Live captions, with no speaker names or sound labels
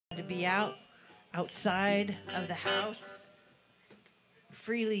be outside of the house,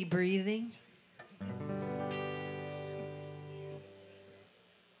 freely breathing.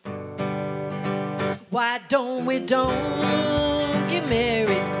 Why don't we don't get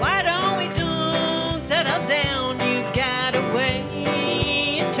married? Why don't we don't settle down? You got a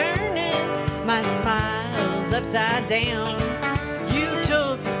way of turning my smiles upside down. You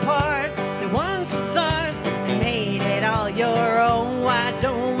took the part that once was ours and made it all your own. Why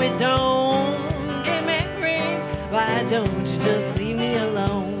don't we don't get married? Why don't you just leave me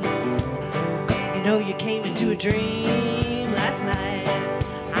alone? You know you came into a dream last night.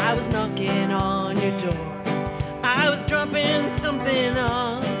 I was knocking on your door. I was dropping something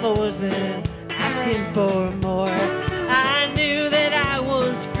off. I wasn't asking for more. I knew that I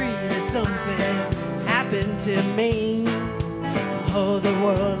was free as something happened to me. Oh, the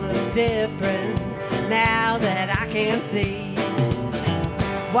world looks different now that I can see.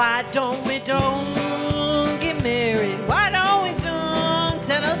 Why don't we don't get married? Why don't we don't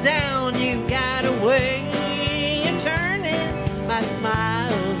settle down? You got a way of turning my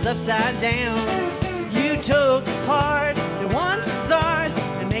smiles upside down. You took the part that once was ours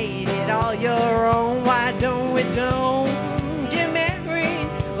and made it all your own. Why don't we don't get married?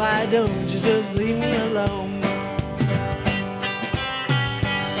 Why don't you just leave me alone?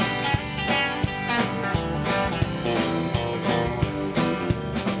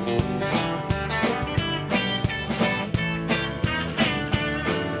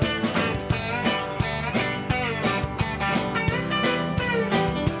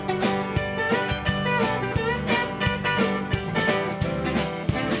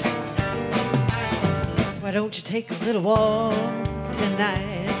 Why don't you take a little walk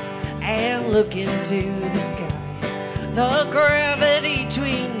tonight and look into the sky? The gravity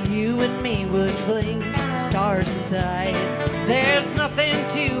between you and me would fling stars aside. There's nothing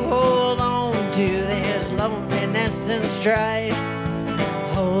to hold on to. There's loneliness and strife.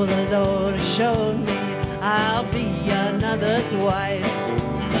 Oh, the Lord has showed me I'll be another's wife.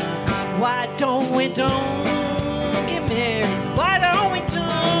 Why don't we don't get married? Why don't we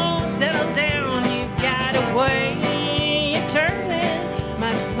don't settle down? Got a way of turning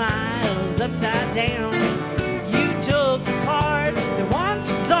my smiles upside down. You took the part that once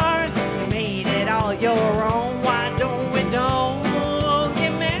was ours and made it all your own. Why don't we don't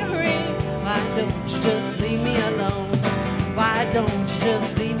get married? Why don't you just leave me alone? Why don't you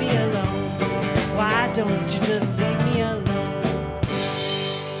just leave me alone? Why don't you just leave me alone?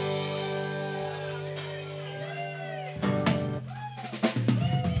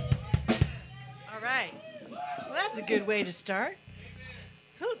 That's a good way to start.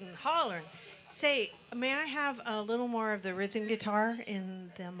 Hootin', hollering. Say, may I have a little more of the rhythm guitar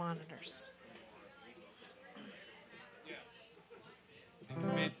in the monitors?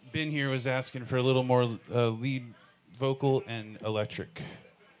 Ben here was asking for a little more lead vocal and electric.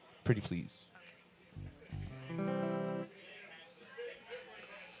 Pretty please.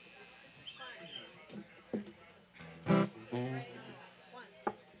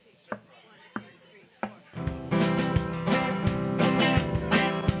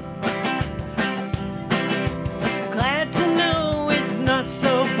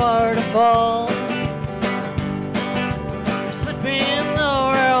 So far to fall. I'm slipping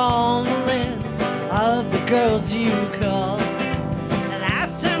Laurel on the list of the girls you call. The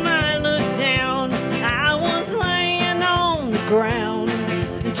last time I looked down, I was laying on the ground,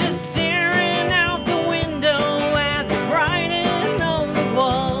 just staring out the window at the writing on the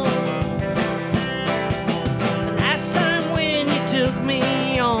wall. The last time when you took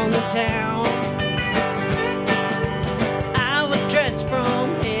me on the town,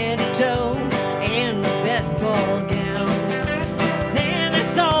 from head to toe in a baseball gown. Then I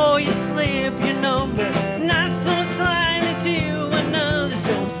saw you slip your number, not so slightly to another.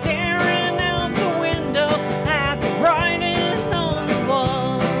 So I'm staring out the window at the writing on the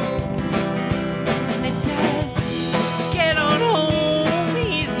wall. And it says, get on home,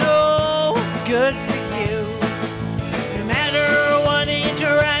 he's no good for you. No matter what he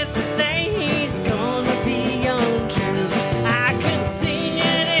tries to say, he's gonna be untrue.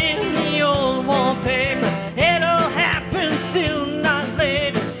 Paper. It'll happen soon, not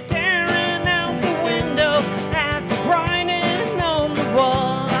later. Staring out the window at the writing on the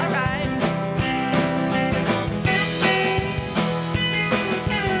wall. All right.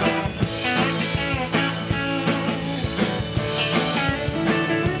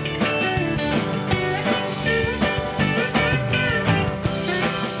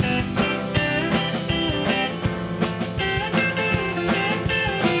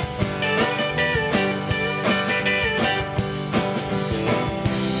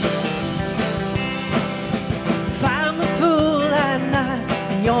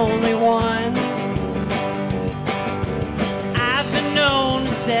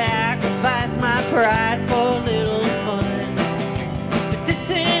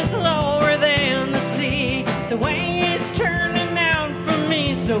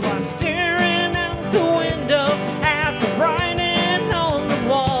 So I'm staring out the window at the writing on the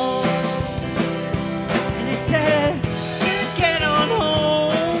wall. And it says, get on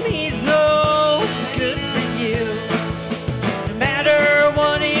home, he's no good for you. No matter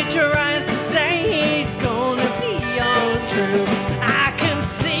what he tries to say, he's gonna be untrue. I can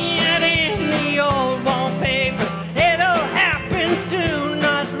see it in the old wallpaper. It'll happen soon,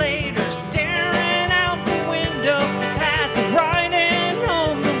 not later. Staring out the window at the writing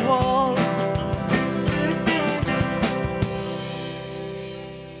on the wall.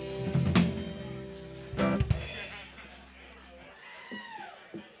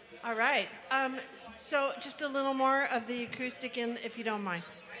 All right. So just a little more of the acoustic in, if you don't mind.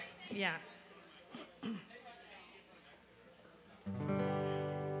 Yeah.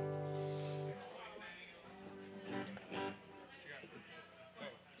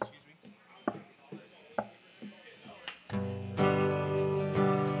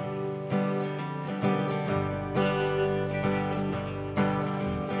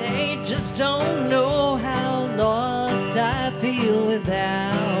 They just don't know how lost I feel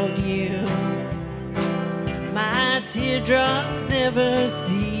without you. My teardrops never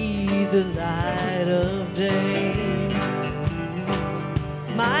see the light of day.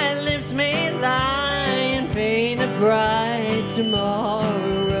 My lips may lie and paint a bright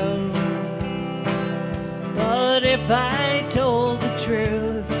tomorrow. But if I told the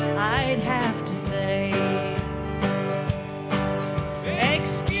truth, I'd have to say,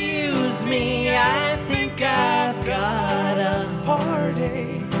 excuse me, I think I've got a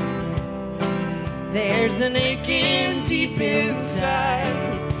heartache. There's an aching deep inside,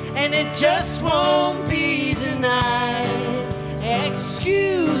 and it just won't be denied.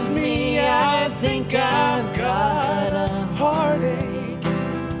 Excuse me, I think I've got a heartache,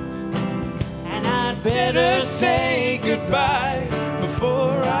 and I'd better say goodbye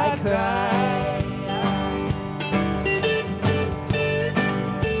before I cry.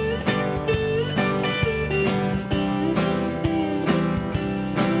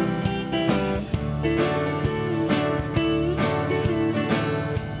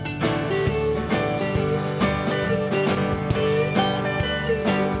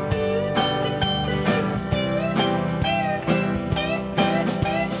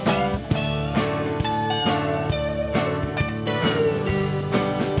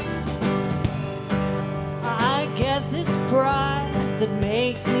 It's pride that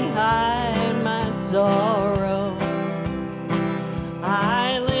makes me hide my sorrow.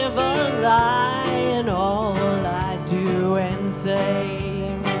 I live a lie in all I do and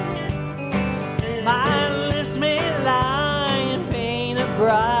say. My lips may lie and paint a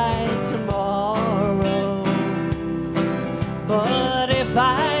bright tomorrow. But if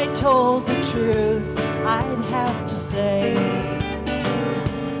I told the truth, I'd have to say,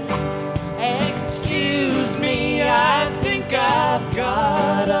 excuse me, I think I've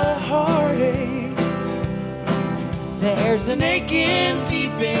got a heartache. There's an aching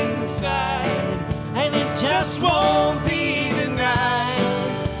deep inside, and it just won't be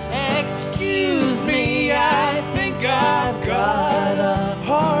denied. Excuse me, I think I've got a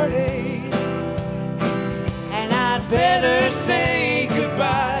heartache, and I'd better say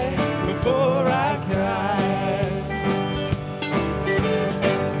goodbye before I cry.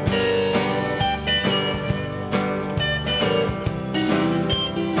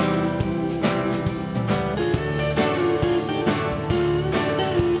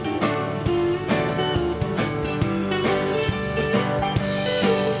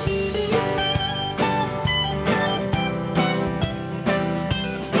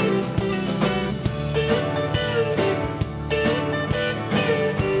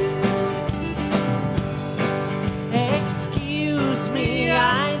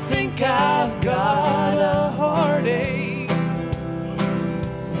 I've got a heartache.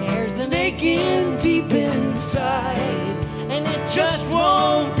 There's an aching deep inside, and it just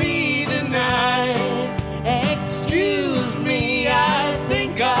won't be denied. Excuse me, I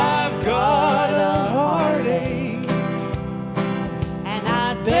think I've got a heartache, and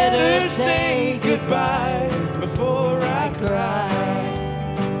I'd better say goodbye before I cry.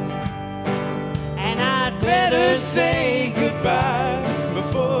 And I'd better say goodbye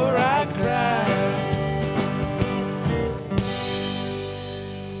before I cry.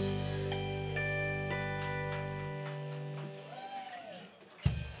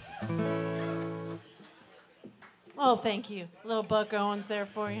 Oh, thank you. Little Buck Owens there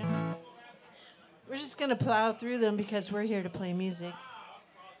for you. We're just going to plow through them because we're here to play music.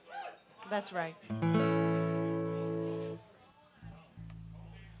 That's right.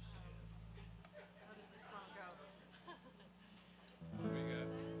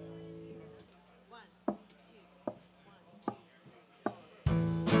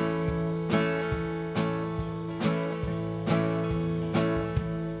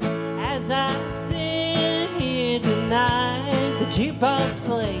 As I sit here tonight, the jukebox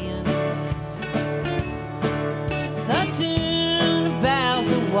playing the tune about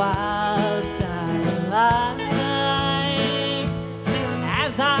the wild side of life.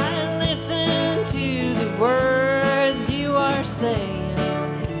 As I listen to the words you are saying,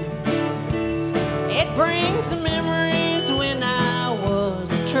 it brings memories when I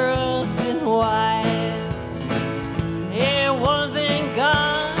was a trusting wife. It wasn't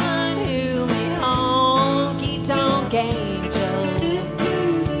God who made honky-tonk angels,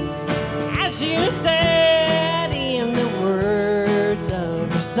 as you said in the words of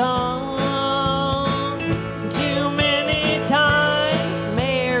your song. Too many times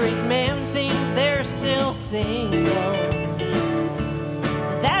married men think they're still single.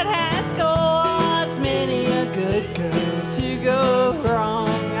 That has caused many a good girl to go wrong.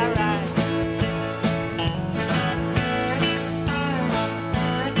 All right.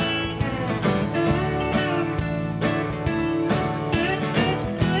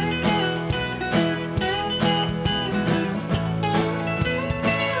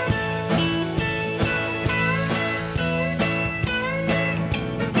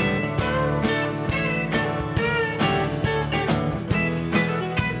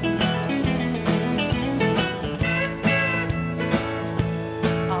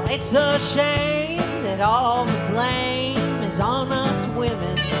 It's a shame that all the blame is on us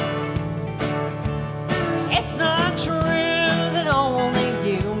women. It's not true that only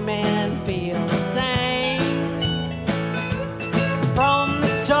you men feel the same. From the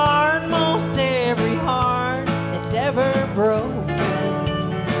start, most every heart that's ever broken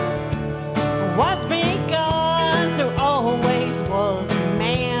was because there always was a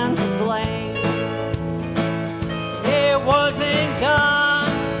man to blame. It wasn't God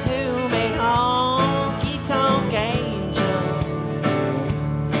honky-tonk angels,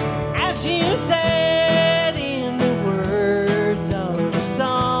 as you said in the words of your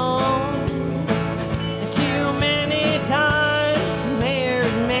song. Too many times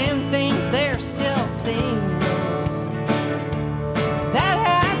married men think they're still single. That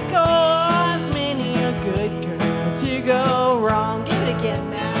has caused many a good girl to go wrong. Give it again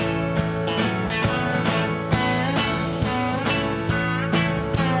now.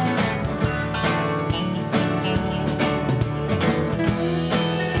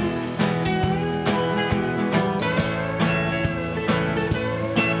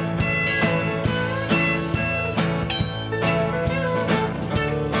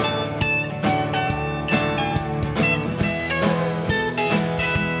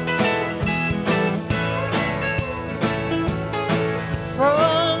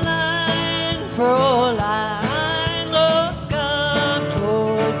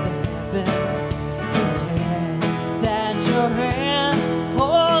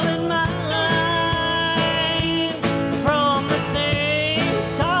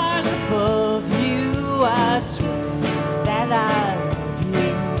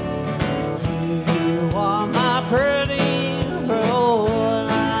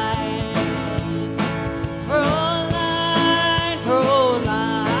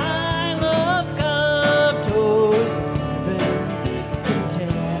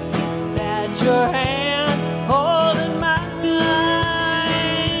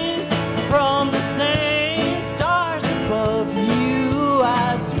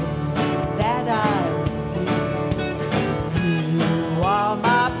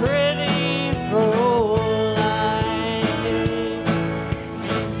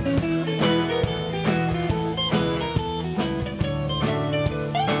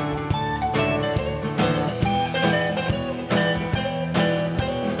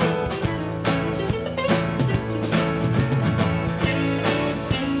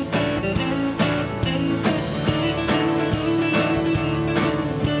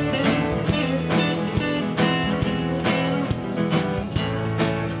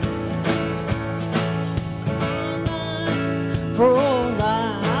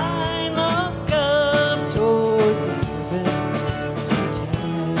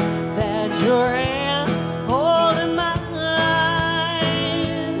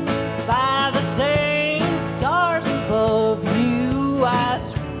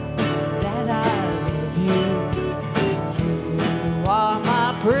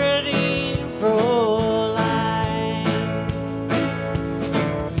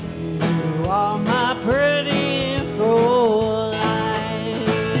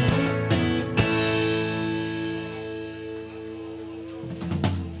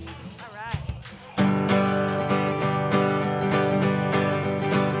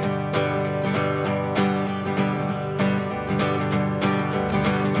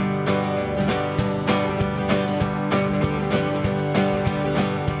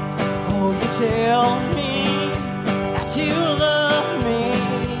 tell me that you love me.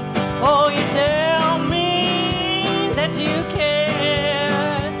 Oh, you tell me that you care,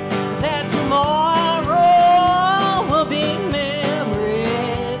 that tomorrow we'll be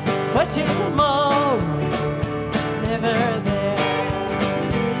married, but tomorrow's never there.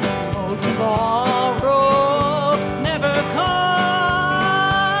 Oh, tomorrow never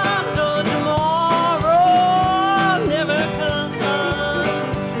comes. Oh, tomorrow never comes.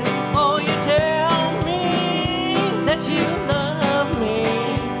 Oh, you tell me that you love me,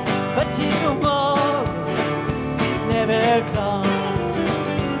 but tomorrow never comes.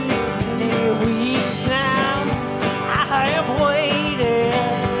 Many weeks now I have waited,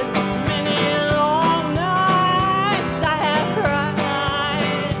 many long nights I have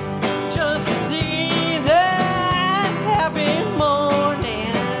cried, just to see that happy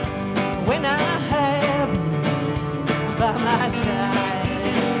morning when I have you by my side.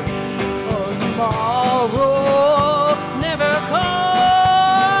 Oh, tomorrow never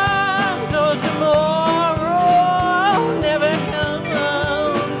comes. Oh, tomorrow never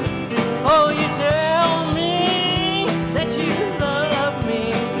comes. Oh, you tell me that you love me,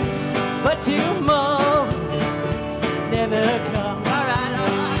 but tomorrow never comes. All right, all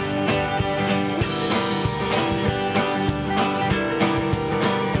right.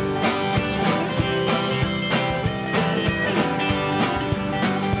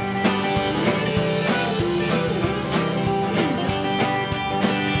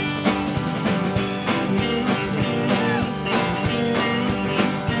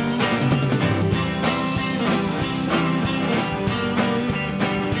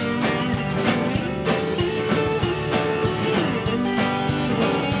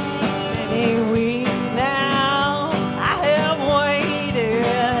 Many weeks now I have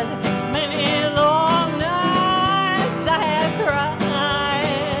waited, many long nights I have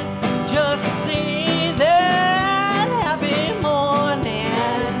cried, just to see that happy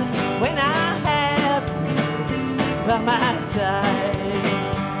morning when I have you by my side.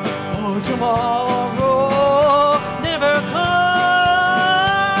 Oh, tomorrow never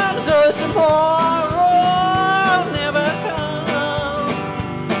comes. Oh, tomorrow never comes.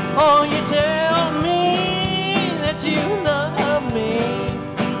 Oh, you tell me that you love me,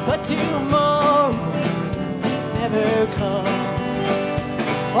 but tomorrow never comes.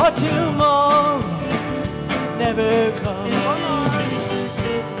 Oh, tomorrow never comes. Come on.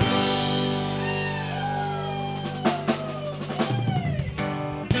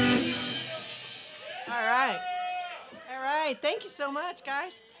 All right. All right. Thank you so much,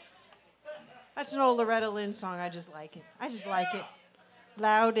 guys. That's an old Loretta Lynn song. I just like it. I just like it.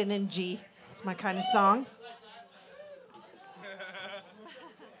 Loud and in G. It's my kind of song.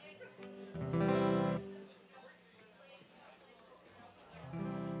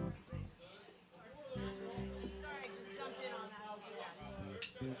 Sorry, just jumped in on that.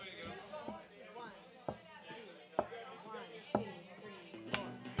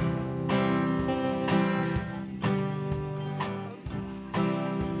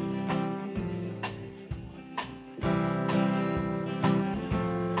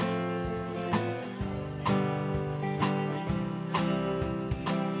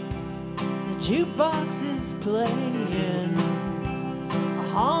 Jukebox is playing a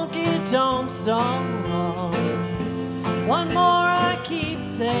honky-tonk song. One more I keep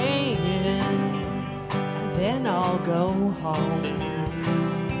saying, and then I'll go home.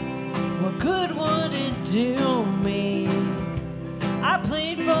 What good would it do me? I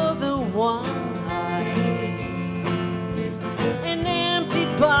played for the wine, an empty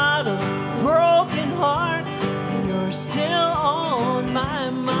bottle, broken hearts, and you're still on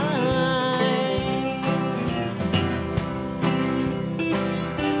my mind.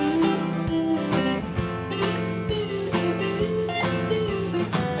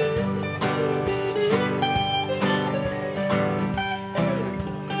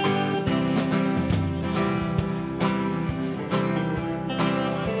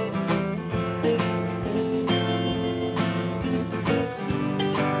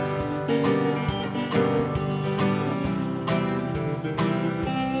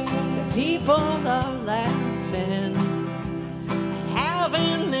 People are laughing and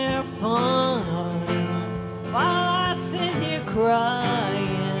having their fun while I sit here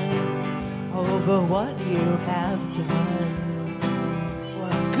crying over what you have done.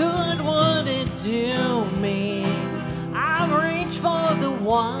 What good would it do me? I reach for the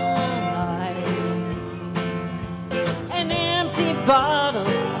wine, an empty bottle,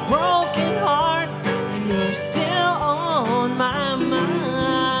 broken hearts, and you're still on my mind.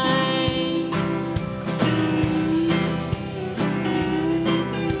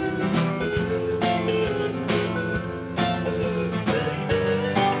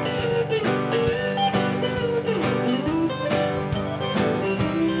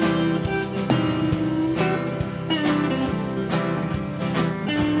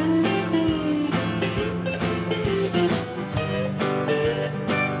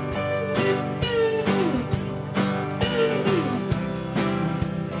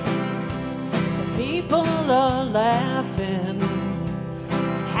 people are laughing,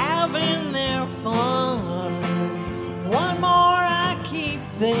 having their fun. One more I keep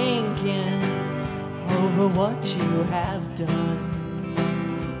thinking over what you have done.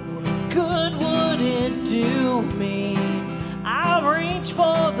 What good would it do me? I'll reach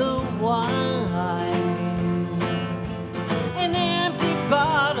for the wine. An empty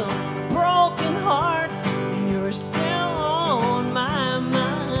bottle, broken hearts, and you're still on my mind.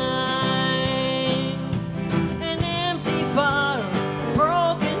 An empty bottle,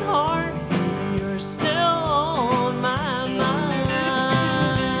 broken hearts, and you're still on my mind.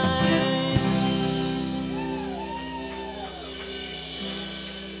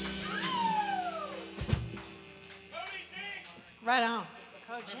 Right on.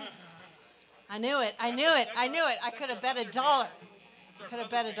 Coach Jinx. I knew it. I knew it. I knew it. I could have bet $1. I could have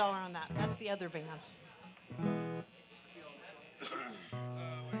bet $1 on that. That's the other band.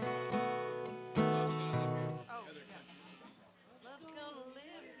 Love's gonna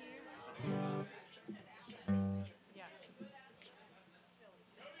live here. Yeah.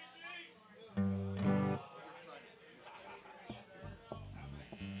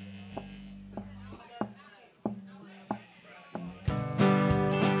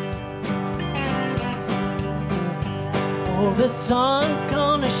 Oh, the sun's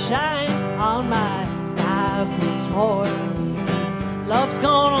gonna shine on my life once more. Love's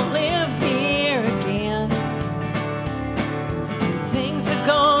gonna live here again. Things are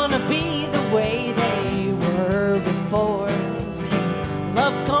gonna be the way they were before.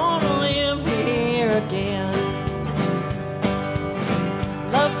 Love's gonna live here again.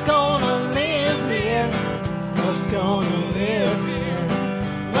 Love's gonna live here. Love's gonna live here.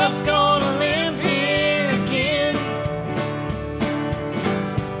 Love's gonna live here again.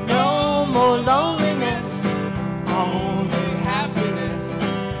 No more loneliness, only happiness.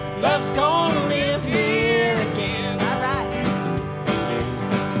 Love's gonna live here again. All right.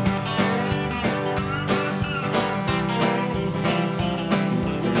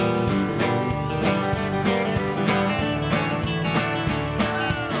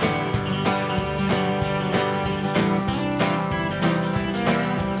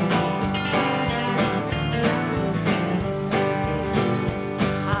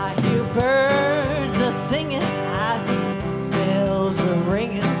 I hear birds are singing, I see bells are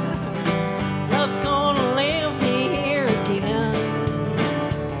ringing. Love's gonna live here again.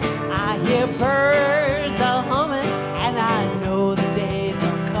 I hear birds are humming, and I know the days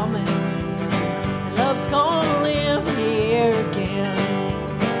are coming. Love's gonna live here again.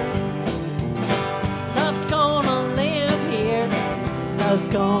 Love's gonna live here. Love's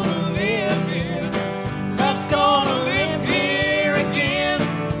gonna live here. Love's gonna live here again.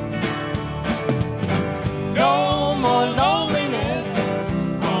 No more loneliness,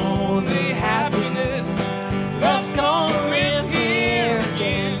 only happiness. Love's gonna live here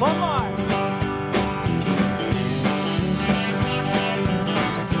again. One more.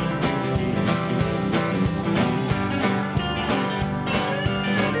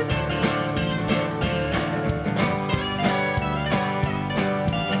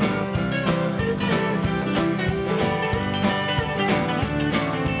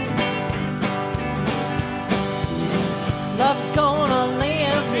 Love's gonna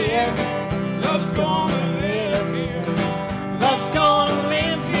live here. Love's gonna live here. Love's gonna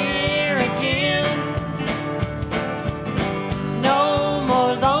live here again. No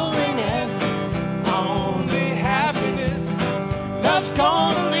more loneliness, only happiness. Love's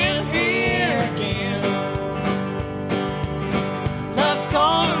gonna live here again. Love's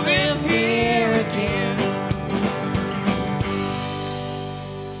gonna live here again.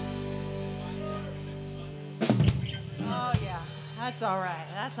 Oh yeah, that's all right.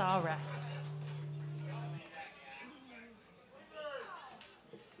 That's all right.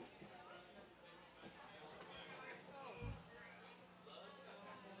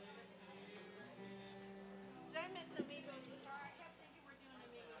 Did I miss Amigos guitar? I kept thinking we're doing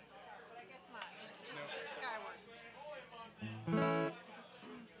Amigos guitar, but I guess not. It's just Skyward.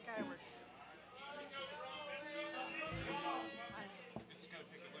 Skyward.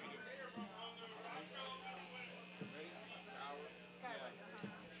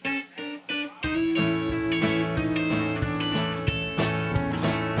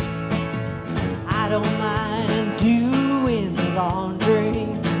 I don't mind doing the laundry.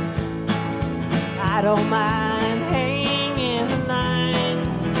 I don't mind hanging the line.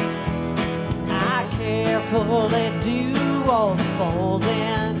 I carefully do all the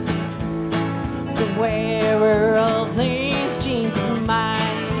folding. The wearer of these jeans is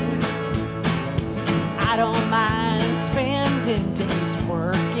mine. I don't mind spending days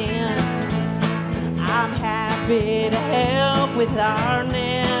working. bit of help with our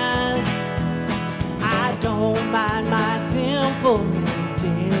nets. I don't mind my simple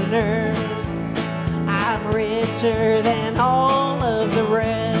dinners. I'm richer than all of the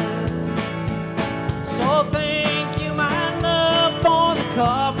rest. So thank you, my love, for the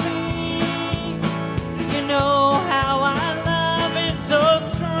coffee. You know how I love it so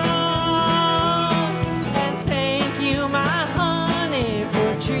strong. And thank you, my honey,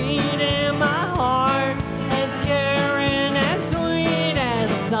 for treating my heart as caring and sweet as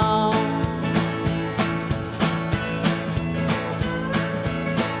a song.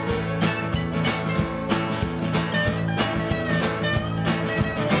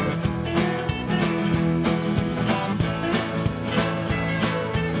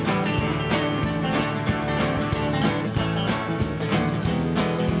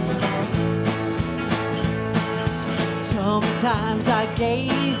 Sometimes I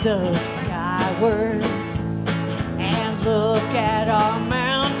gaze up skyward and look at our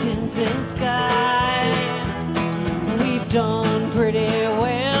mountains and sky. We've done pretty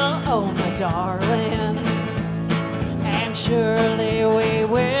well, oh my darling, and surely we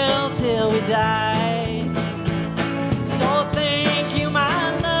will till we die. So thank you,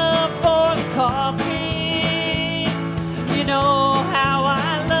 my love, for the coffee. You know how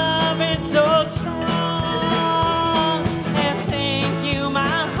I love it so strong.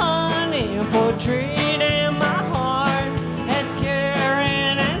 For treating my heart as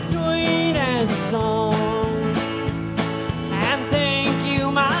caring and sweet as a song. And thank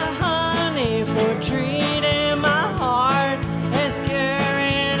you, my honey, for treating my heart as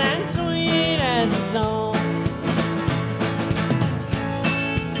caring and sweet as a song.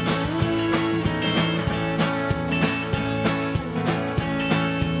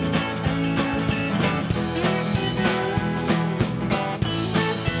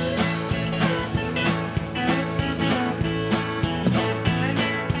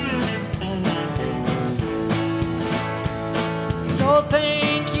 So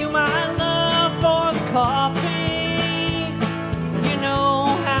thank you, my love, for the coffee. You know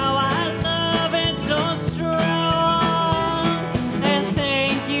how I love it so strong. And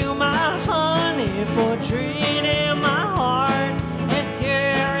thank you, my honey, for treating my heart as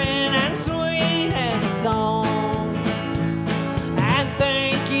caring and sweet as a song. And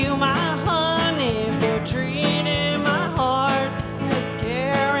thank you, my honey, for treating my heart as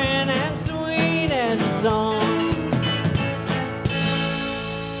caring and sweet as a song.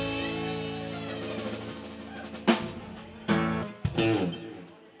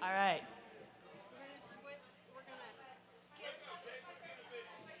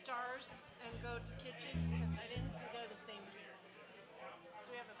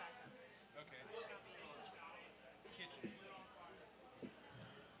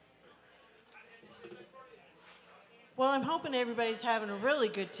 Well, I'm hoping everybody's having a really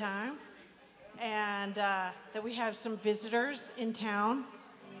good time and that we have some visitors in town.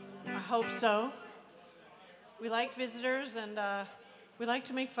 I hope so. We like visitors and we like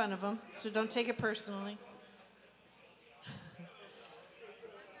to make fun of them, so don't take it personally.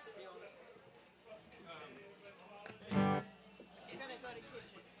 You're going to go to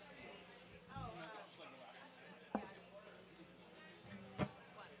kitchen.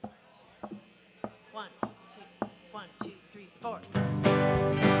 One, two, three, four.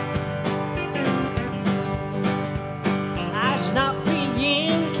 I should not be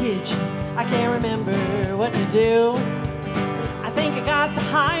in the kitchen. I can't remember what to do. I think I got the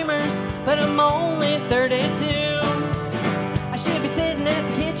Heimers, but I'm only 32. I should be sitting at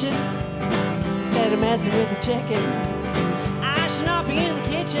the kitchen instead of messing with the chicken. I should not be in the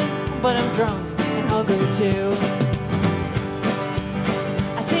kitchen, but I'm drunk and hungry too.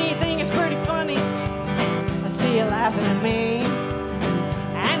 I see you think it's pretty funny. I see you laughing at me.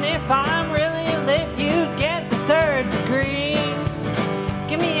 And if I'm really lit, you get the 3rd degree.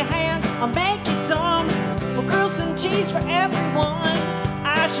 Give me a hand, I'll make you some. We'll grill some cheese for everyone.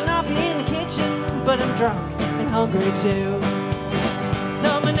 I should not be in the kitchen, but I'm drunk and hungry too.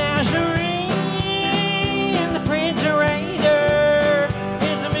 The menagerie in the refrigerator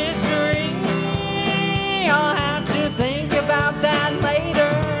is a mystery. I'll have to think about that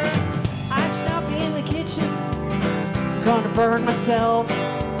later. I should not be in the kitchen. I'm gonna burn myself.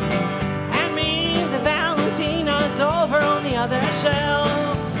 Hand me the Valentina's over on the other shelf.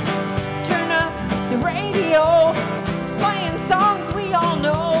 Turn up the radio, it's playing songs we all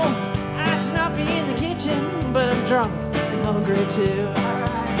know. I should not be in the kitchen, but I'm drunk and hungry too.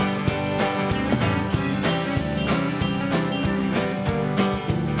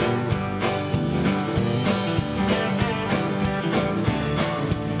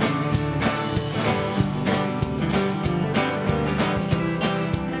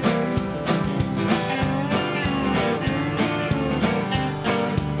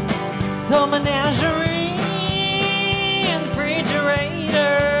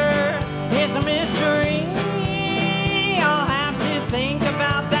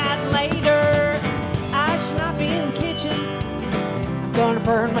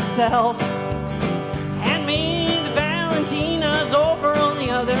 myself. Hand me the Valentinas over on the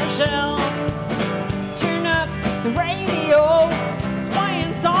other shelf. Turn up the radio, it's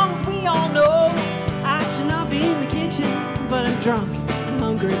playing songs we all know. I should not be in the kitchen, but I'm drunk and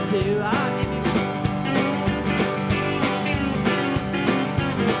hungry too.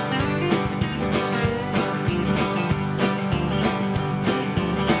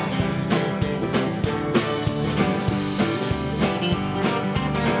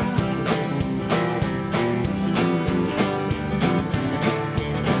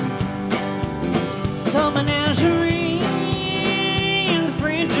 The menagerie in the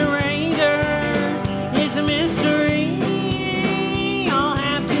refrigerator is a mystery. I'll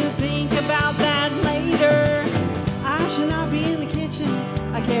have to think about that later. I should not be in the kitchen.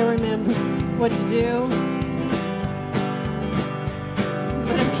 I can't remember what to do.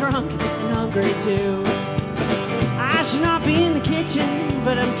 But I'm drunk and hungry too. I should not be in the kitchen,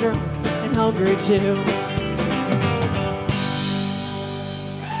 but I'm drunk and hungry too.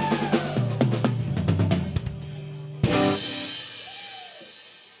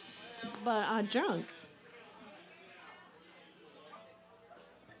 But I'm drunk.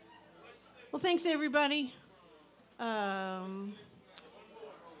 Well, thanks everybody.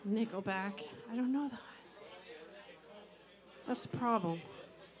 Nickelback. I don't know those. That's the problem.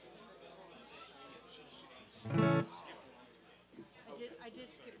 I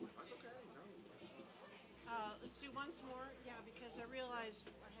did skip one. Let's do once more. Yeah, because I realized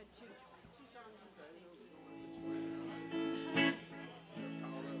I had two songs in the same key.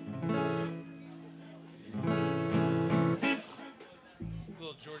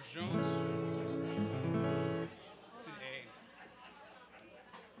 Little George Jones. It's an A.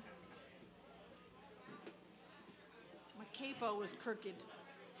 My capo was crooked.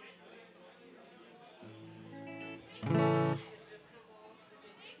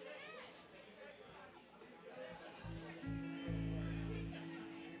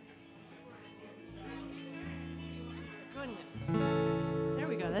 Goodness. There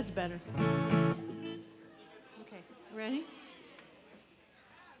we go. That's better. Okay, ready?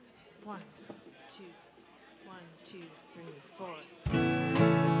 1, 2, 1, 2, 3, 4.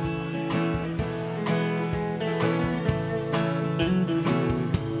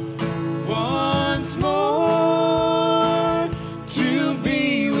 Once more to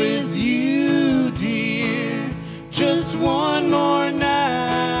be with you, dear. Just one more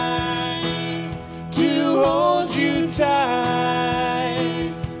night to hold you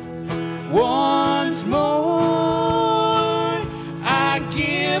tight. Once more, I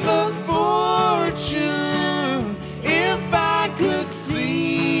give a fortune if I could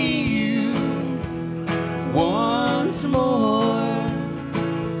see you once more.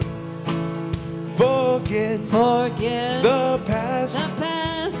 Forget the past.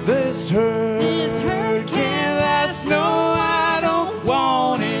 This hurt can't last. No, I don't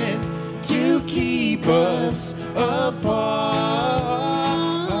want it to keep us apart.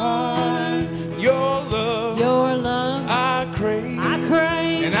 Your love, I crave,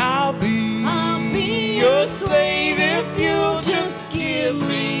 and I'll be your slave if you just give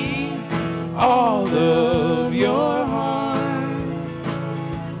me all of your heart.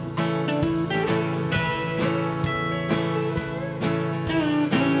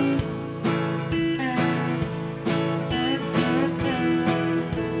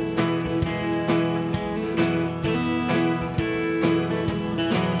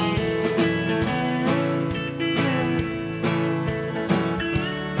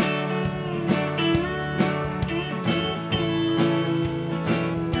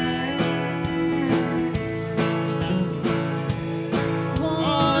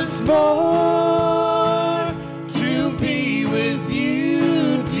 More to be with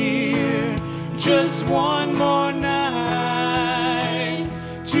you, dear. Just one more night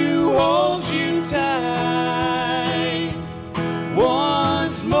to hold you tight.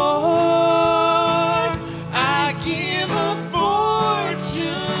 Once more, I give a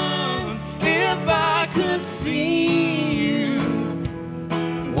fortune if I could see you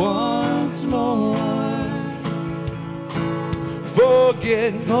once more.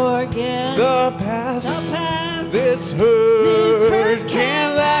 Forget the past. This hurt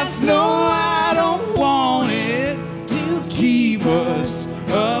can't last. No, I don't want it to keep us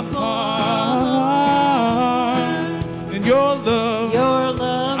apart. And your love,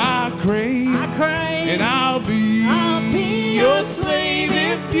 I crave, and I'll be your slave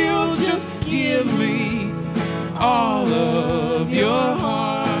if you'll just give me all of your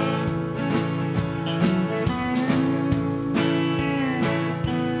heart.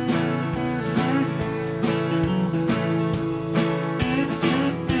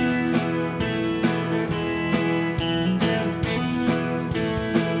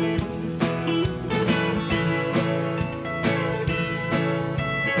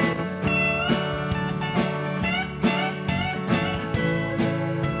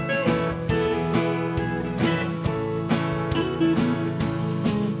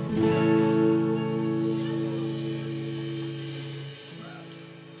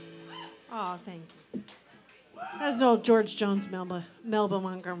 That's an old George Jones Melba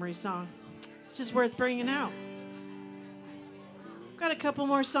Montgomery song. It's just worth bringing out. Got a couple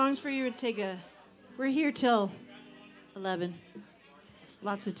more songs for you. We're here till 11.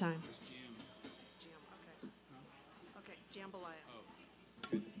 Lots of time. Okay, jambalaya.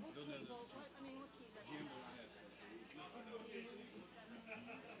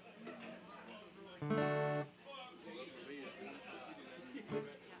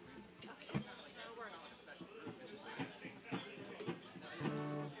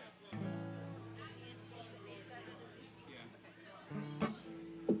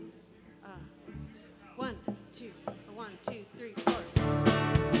 One, two, three, four.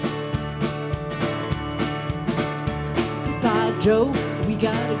 Goodbye, Joe. We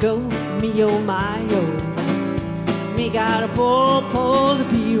gotta go. Me, oh, my, oh. Me gotta pull the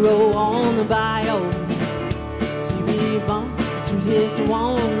B-roll on the bio. Stevie Bump, sweetest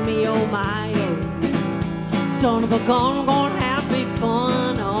one. Me, oh, my, oh. Son of a gun, we're gonna have big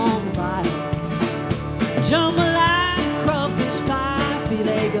fun on the bio. Jambalaya, crawfish pie,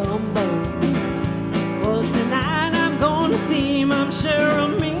 filet gumbo. Well, tonight I'm gonna see him, I'm sure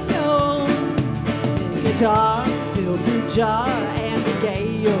of me, oh. Guitar, fill fruit jar, and the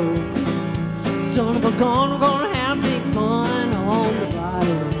gay, oh. Son of a gun, we're gonna have big fun on the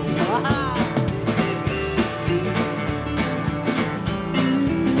bottle.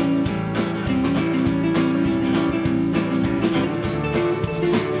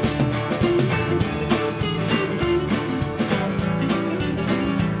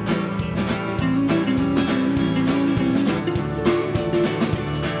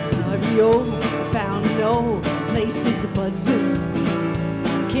 Found no places buzzing.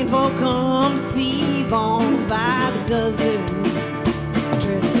 Kinfolk come see Vaughn by the dozen.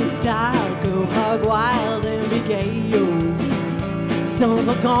 Dress in style, go hug wild and be gay, yo. Son of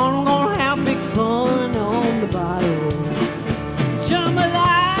a gun, we're gonna have big fun on the bottle.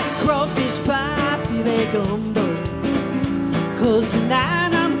 Jambalaya, crawfish pie, filet gumbo. 'Cause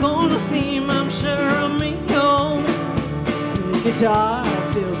tonight I'm gonna see him, I'm sure of me, yo. Guitar,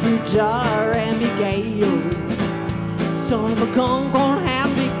 fill fruit jar, and be gay, yo. Son of a gun, gonna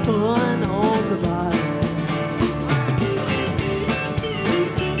have big fun on the bottle.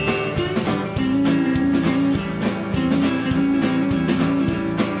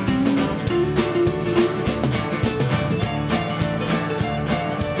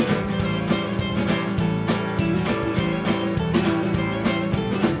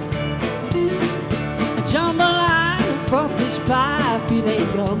 Jambalaya, crawfish pie, filet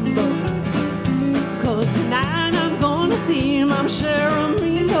gumbo. 'Cause tonight I'm gonna see him, I'm sure of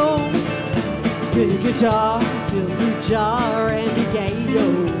me, oh. Big guitar, fill fruit jar, and be gay, yo.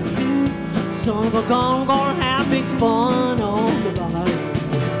 Son of a gun, gonna have big fun on the bottle.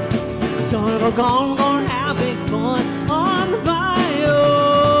 Son of a gun, gonna have big fun on the bio.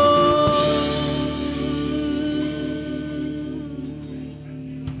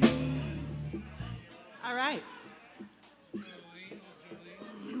 All right.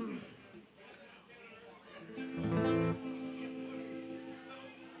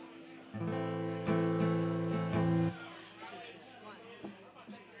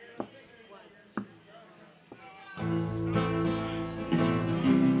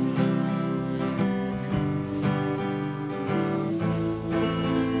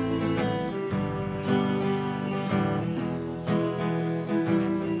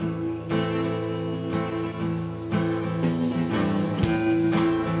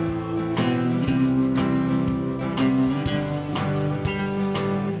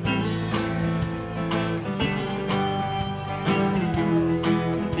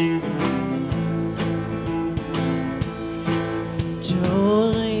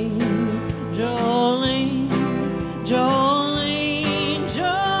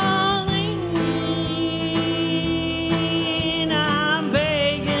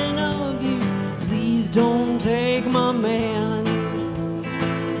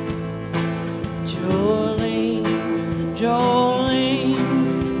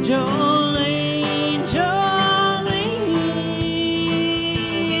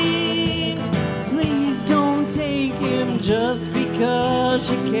 Just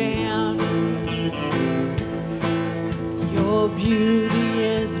because you can. Your beauty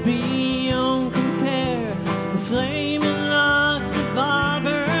is beyond compare. The flaming locks of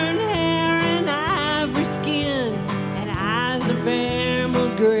auburn hair and ivory skin and eyes of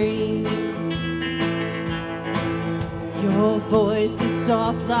emerald green. Your voice is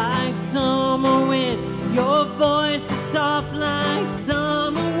soft like summer wind. Your voice is soft like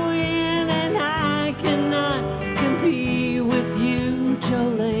summer wind, and I cannot compete with you,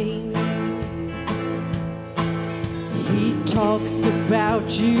 Jolene.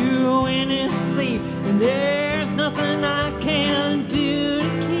 about you in his sleep, and there's nothing I can do to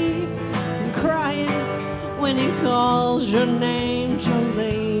keep from crying when he calls your name,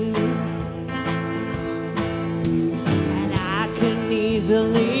 Jolene. And I can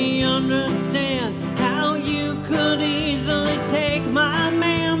easily understand how you could easily take my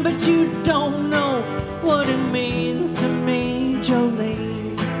man, but you don't know what it means to me,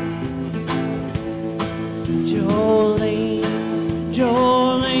 Jolene. Jolene,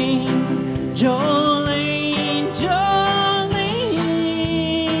 Jolene, Jolene, Jolene.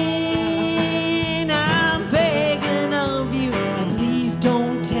 I'm begging of you, please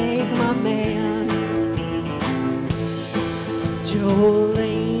don't take my man.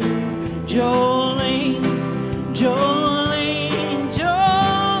 Jolene, Jolene, Jolene,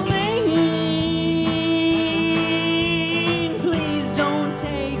 Jolene. Please don't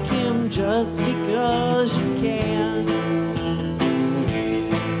take him just because you can.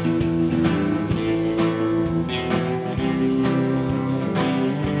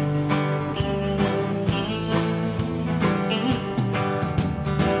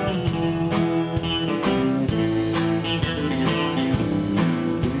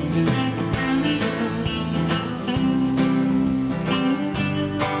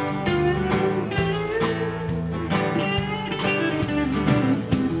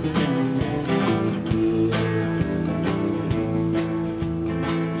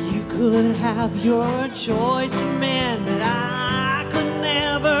 Could have your choice of man, but I could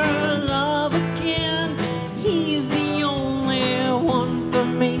never love again. He's the only one for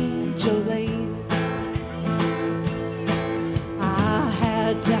me, Jolene. I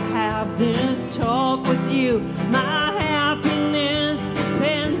had to have this talk with you. My happiness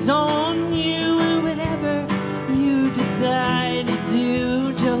depends on you, and whatever you decide to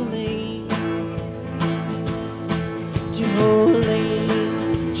do, Jolene. Jolene,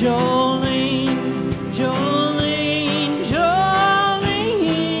 Jolene, Jolene, Jolene.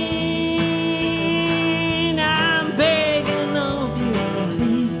 I'm begging of you,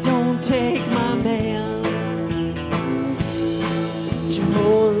 please don't take my man.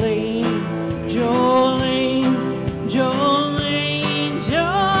 Jolene, Jolene, Jolene,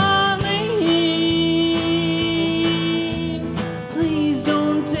 Jolene. Please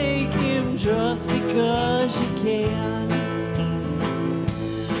don't take him just because you can.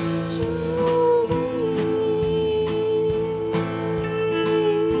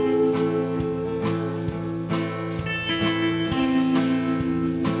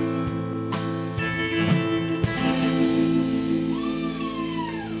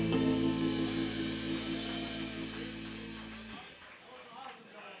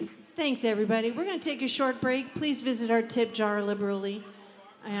 Thanks, everybody. We're going to take a short break. Please visit our tip jar liberally,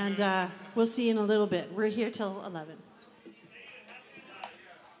 and we'll see you in a little bit. We're here till 11.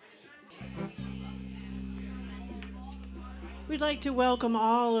 We'd like to welcome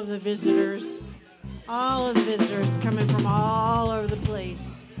all of the visitors coming from all over the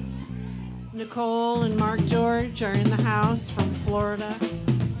place. Nicole and Mark George are in the house from Florida.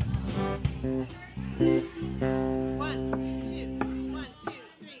 1, 2, 1, 2,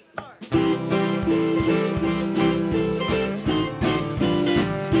 3, 4.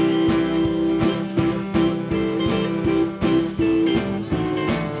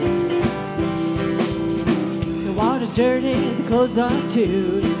 The water's dirty, the clothes are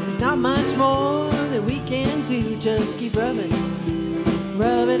too. There's not much more that we can do. Just keep rubbing.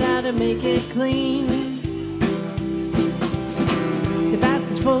 Rub it out and make it clean. The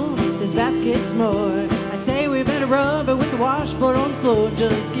basket's full, this basket's more. I say we better rub it with the washboard on the floor.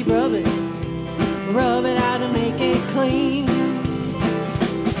 Just keep rubbing. Rub it out and make it clean.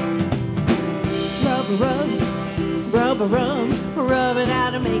 Rub, rub, rub, rub, rub it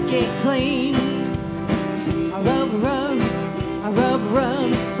out and make it clean. I rub, rub, I rub,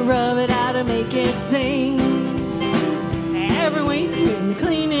 rub, rub it out and make it sing. Every week when the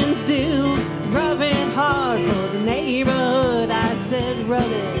cleaning's due, rub it hard for the neighborhood. I said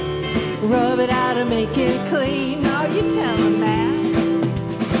rub it out and make it clean. Oh, you tell them, Matt.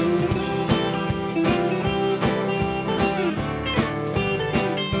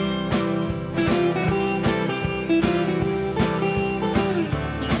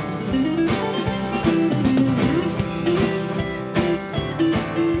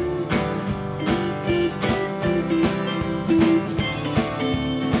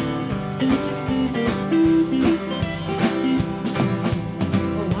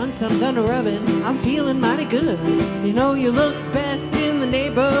 I'm done rubbing, I'm feeling mighty good. You know you look best in the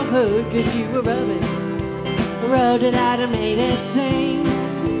neighborhood, 'cause you were rubbing. Rubbed it out and made it sing.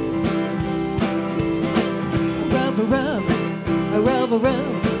 Rub, rub, rub,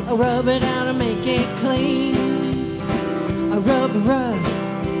 I rub it out and make it clean. I rub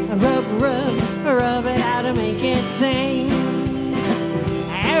it out and make it sing.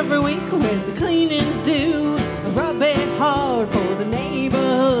 Every week when the cleaning's due, I rub it hard for the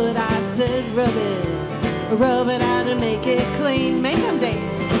neighborhood. I said rub it out and make it clean. Make them dance.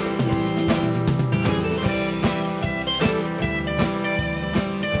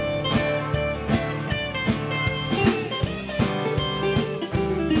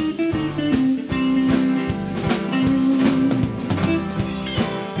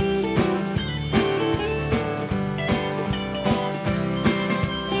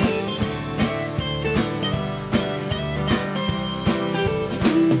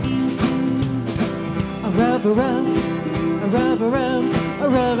 I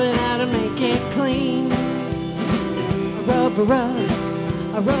rub it out and make it clean. I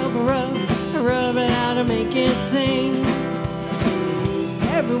rub it out and make it sing.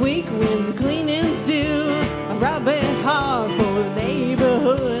 Every week when the cleaning's due, I rub it hard for the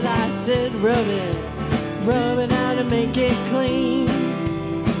neighborhood. I said rub it out and make it clean.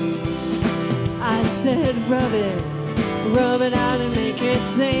 I said rub it out and make it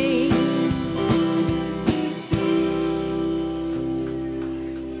sing.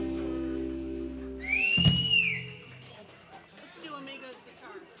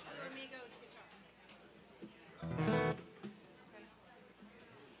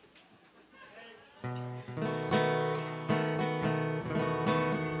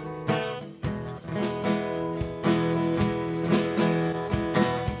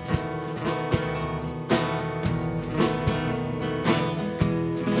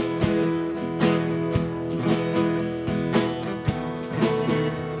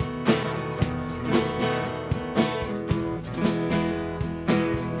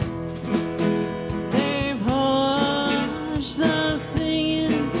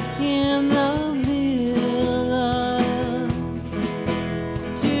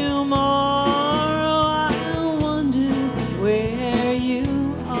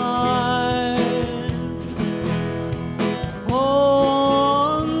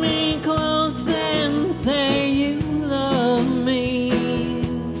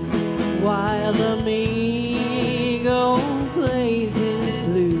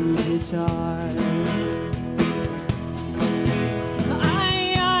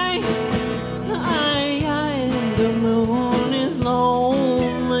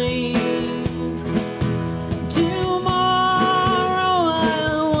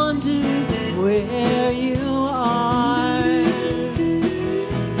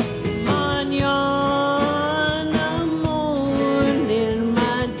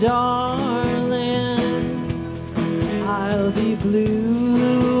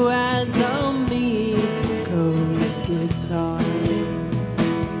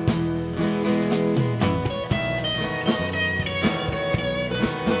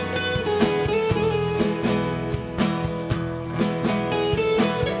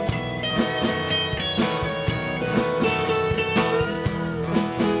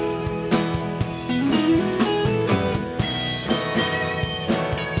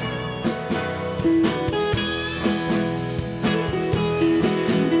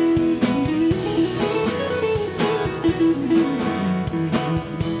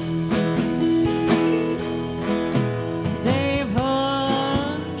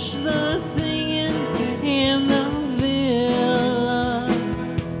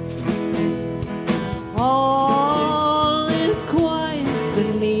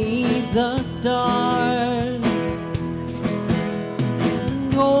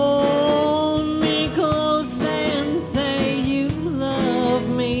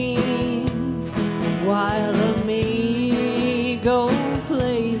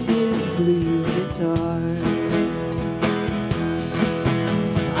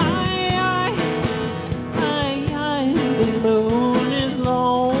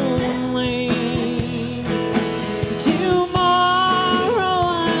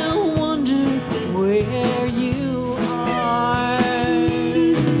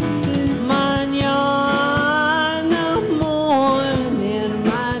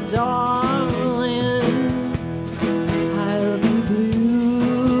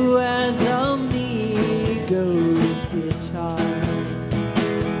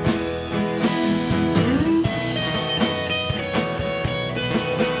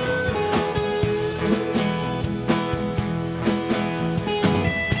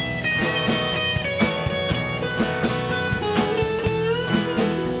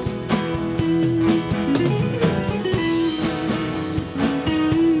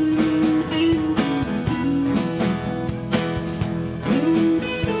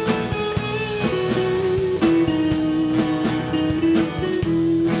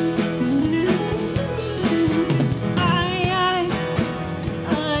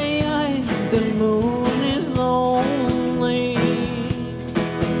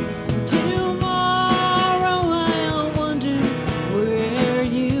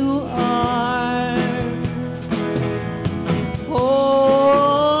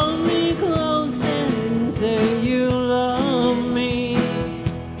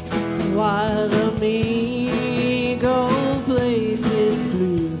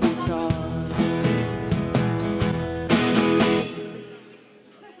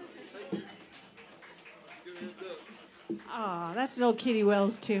 That's an old Kitty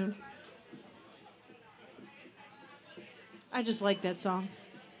Wells tune. I just like that song.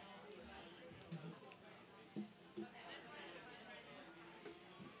 Do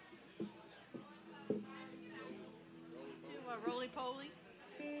a roly-poly?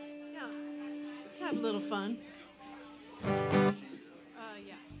 Yeah. Let's have a little fun. Yeah.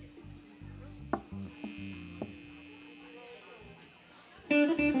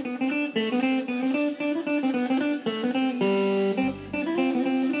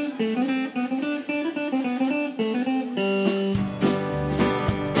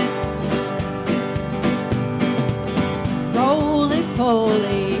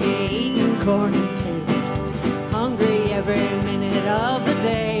 Roly-poly, eating corn and taters, hungry every minute of the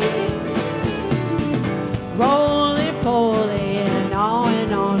day. Roly-poly and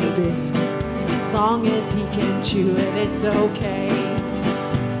gnawing on a biscuit, as long as he can chew it, it's okay.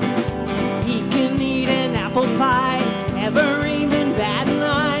 He can eat an apple pie, never even bat an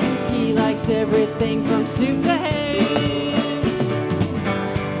eye. He likes everything from soup to hay.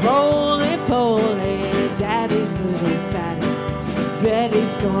 Roly-poly, daddy's little fatty, bet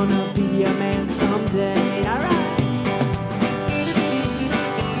he's gonna be a man someday. All right.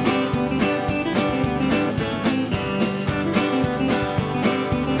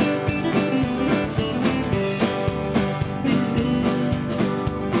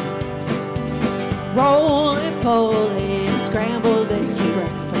 Roly-poly, scrambled eggs for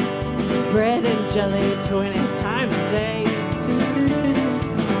breakfast, bread and jelly 20 times a day.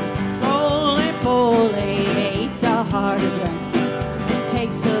 Roly-poly eats a hearty breakfast,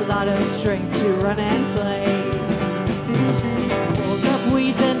 takes a lot of strength to run and play. Pulls up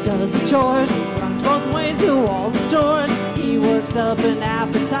weeds and does the chores, runs both ways to all the stores. He works up an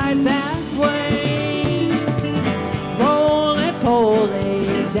appetite that way.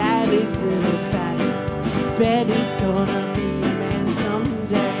 Roly-poly, daddy's little fatty, bet he's gonna be a man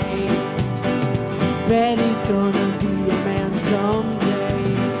someday. Bet he's gonna be a man someday.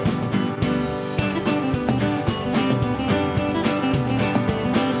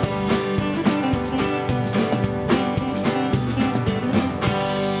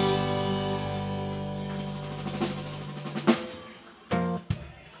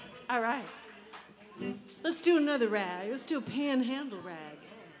 All right. Let's do another rag. Let's do a panhandle rag.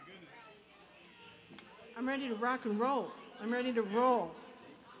 I'm ready to rock and roll. I'm ready to roll.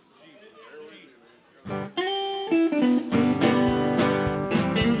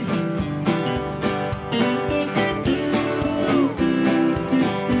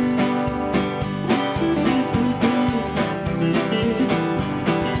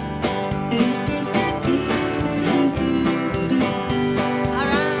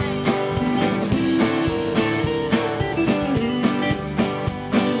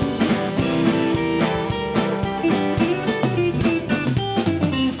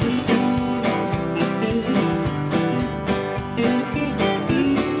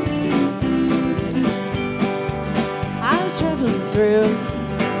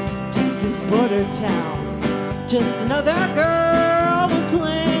 Border town, just another girl with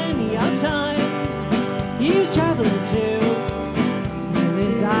plenty of time. He was traveling too, and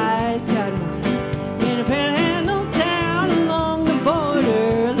his eyes got mine, in a panhandle town along the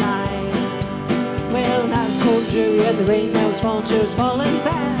borderline. Well, now it's cold, dreary, and the rain that was falling sure was falling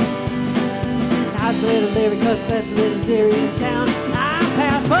fast. I was a little leery, cause that little dairy in town I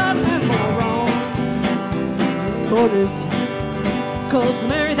passed, but I'm more wrong. This border town, cause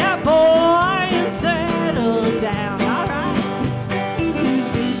marry that boy and settle down. All right.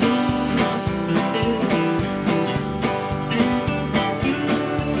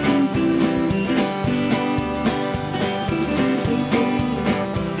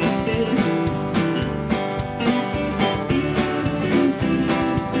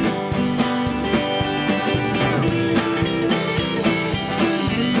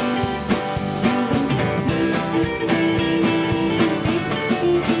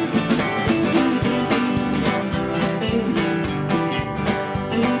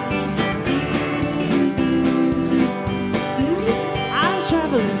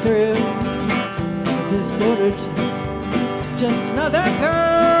 Just another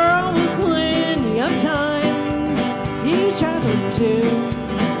girl with plenty of time. He's traveling too,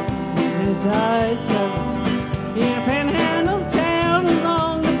 his eyes covered in a panhandle town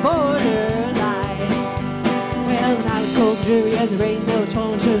along the borderline. Well, the night was cold, dreary, and the rain that was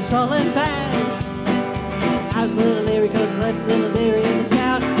falling sure was falling fast. I was a little leery cause I left a little leery in the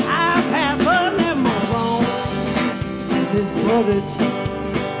town I passed, but never more wrong. This border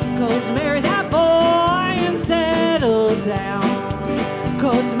town, cause marry that boy and settle down.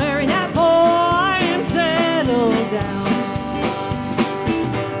 Cause marry that boy and settle down.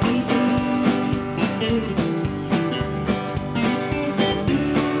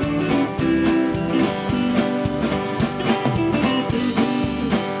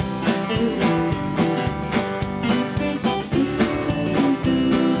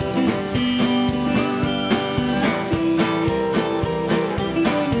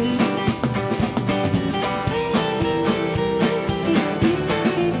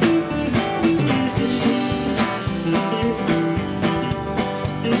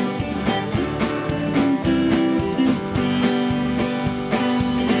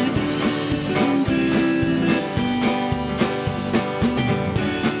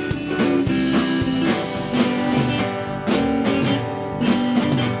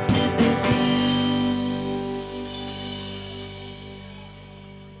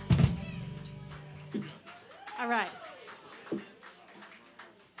 All right.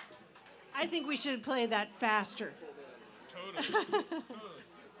 I think we should play that faster. Totally. Totally.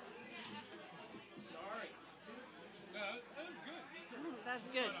 Sorry. No, that was good. That's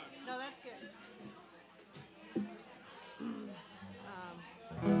good. No, that's good.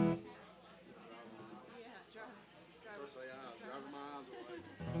 Driving my eyes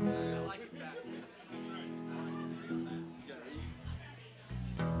away. I like it fast too. That's right. I like it real fast. You gotta eat.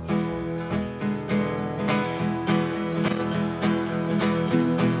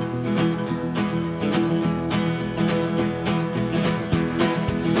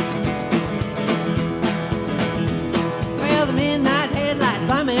 Well, the midnight headlights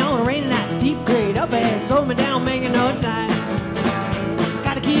by me on a rainy night, steep grade up ahead, slow me down, making no time.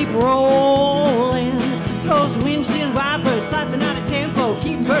 Gotta keep rolling. Those windshield wipers slapping out of tempo,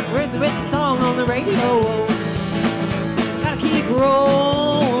 keeping perfect with the song on the radio. Gotta keep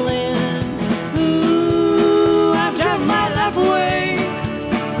rolling. Ooh, I'm driving my life away,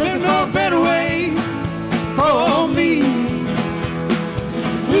 looking for a better way for me.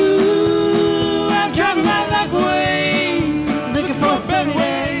 Ooh, I'm driving my life away, looking for a better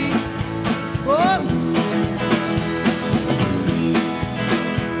way. Whoa.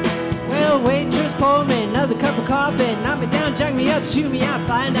 Well, waitress, pour me another cup of coffee, knock me down, jack me up, shoot me out,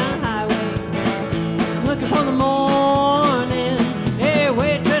 flying down the highway. I'm looking for the morning. Hey,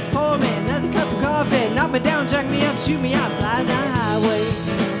 waitress, pour me another cup of coffee, knock me down, jack me up, shoot me out, flying down the highway.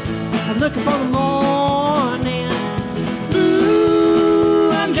 I'm looking for the morning.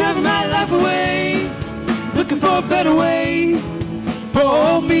 Ooh, I'm driving my life away, looking for a better way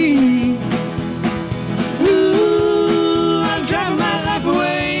for me. Ooh, I'm driving my life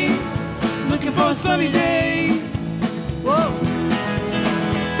away, looking for a sunny day. Whoa.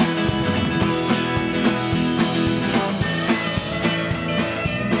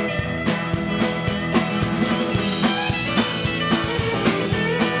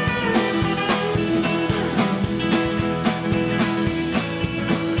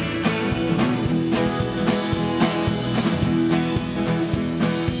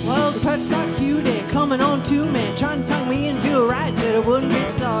 Well, the parts start cutie coming on to me, trying to tongue me into a ride, said I wouldn't be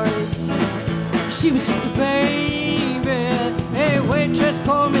sorry. She was just a baby. Hey, waitress,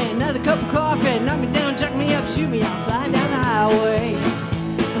 pour me another cup of coffee, knock me down, jack me up, shoot me out, fly down the highway.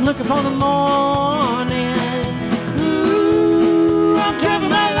 I'm looking for the morning. Ooh, I'm driving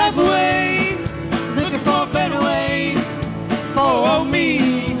my life away, looking for a better way for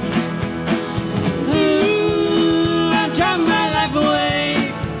me. Ooh, I'm driving my life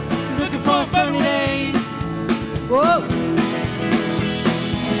away, looking for a sunny day. Whoa.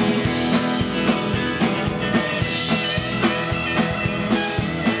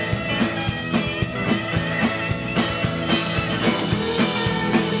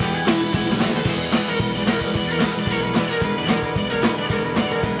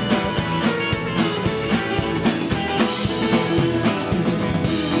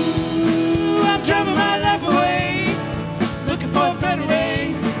 Driving my life away, looking for a better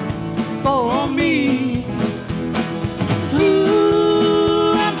way for me.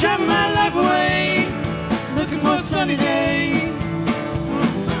 Ooh, I'm driving my life away, looking for a sunny day.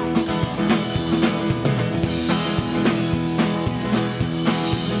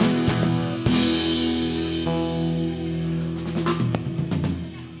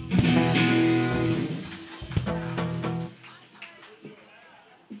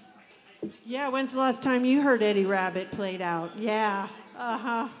 Yeah, when's the last time you heard Eddie Rabbit played out? Yeah,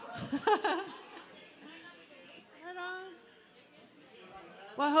 uh-huh. Right on.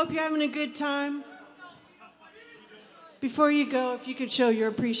 Well, I hope you're having a good time. Before you go, if you could show your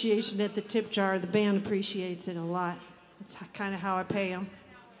appreciation at the tip jar, the band appreciates it a lot. That's kind of how I pay them,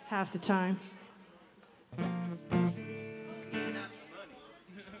 half the time.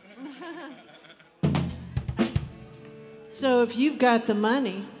 So if you've got the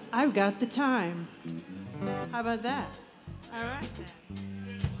money, I've got the time. How about that? All right.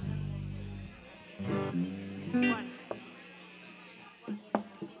 One.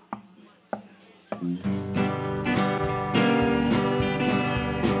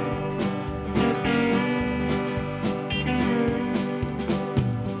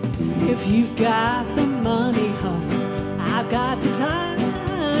 If you've got the money, honey, I've got the time.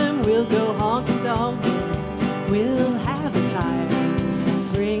 We'll go honky-tonk, we'll have a time.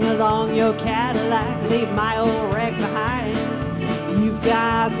 Bring along your Cadillac, leave my old wreck behind. You've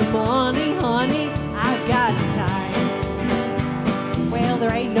got the money, honey, I've got the time. Well,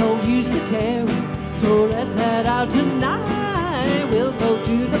 there ain't no use to tarry, so let's head out tonight. We'll go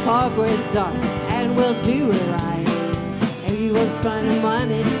to the park where it's dark, and we'll do it right. And you will spend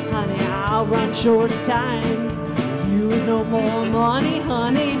money, honey, I'll I'll run short of time. You with no more money,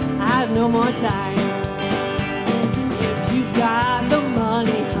 honey, I've no more time. If you've got the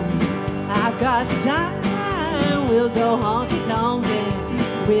money, honey, I've got the time. We'll go honky-tonk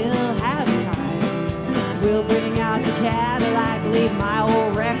and we'll have time. We'll bring out the Cadillac, leave my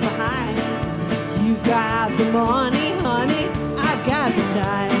old wreck behind. You got the money, honey, I've got the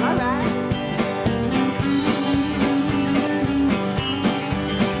time. All right.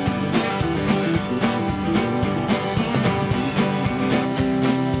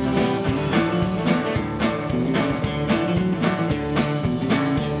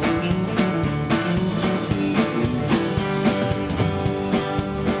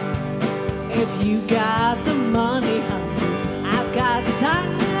 Got the money, honey, I've got the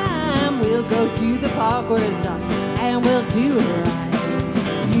time. We'll go to the park where it's dark and we'll do it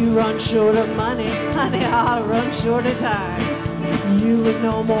right. You run short of money, honey, I'll run short of time. You with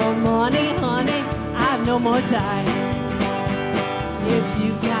no more money, honey, I've no more time. If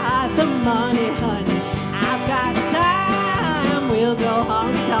you've got the money, honey, I've got the time. We'll go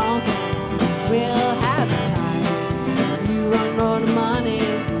honky-tonk, we'll have the time. You run short of money,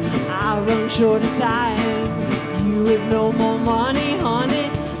 I'll run short of time. You with no more money, honey,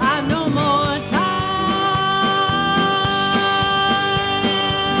 I've no more time.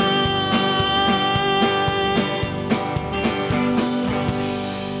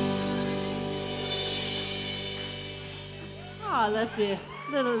 Oh, lefty,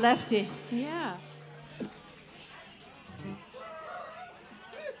 little lefty, yeah.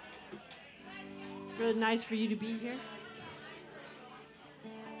 Really nice for you to be here.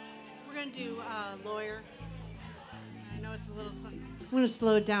 We're going to do Lawyer. I know it's a little... I'm going to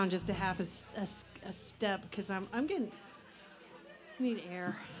slow it down just a half a step because I'm getting... I need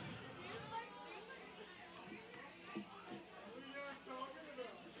air.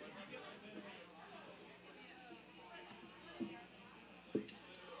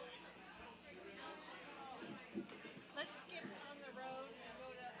 Let's skip on the road and go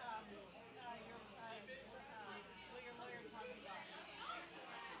to what your lawyer talking about.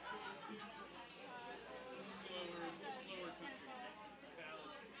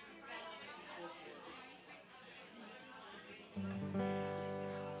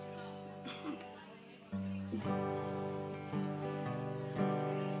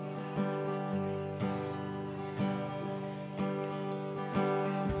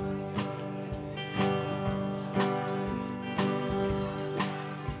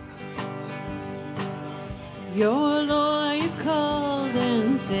 Your lawyer called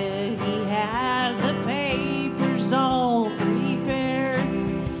and said he had the papers all prepared.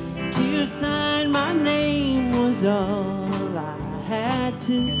 To sign my name was all I had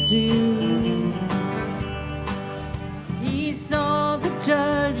to do. He saw the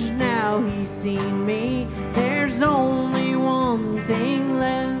judge, now he's seen me. There's only one thing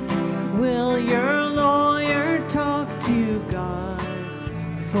left. Will your lawyer talk to God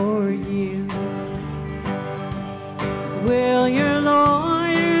for you? Will your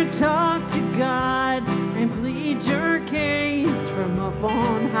lawyer talk to God and plead your case from up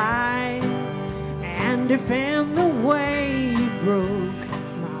on high and defend the way you broke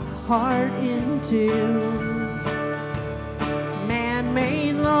my heart into?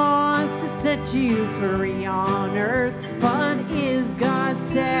 Man-made laws to set you free on earth, but is God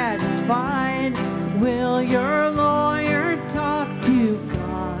satisfied? Will your lawyer talk to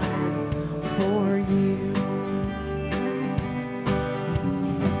God for you?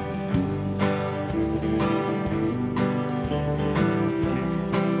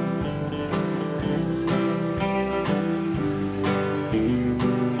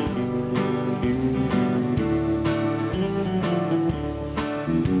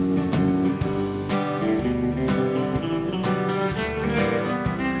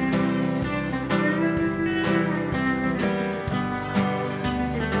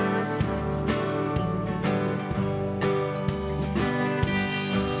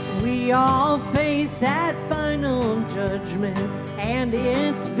 We all face that final judgment, and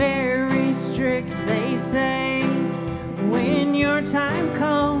it's very strict, they say. When your time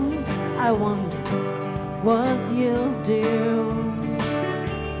comes, I wonder what you'll do.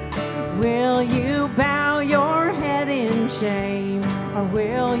 Will you bow your head in shame, or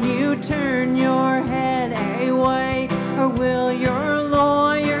will you turn your head away, or will your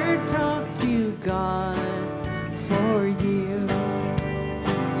lawyer talk to God for you?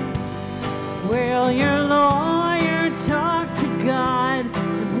 Will your lawyer talk to God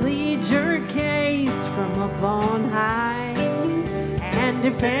and plead your case from up on high and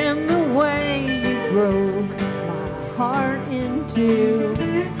defend the way you broke my heart into?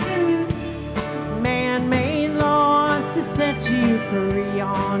 you free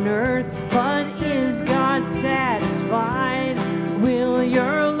on earth, but is God satisfied? Will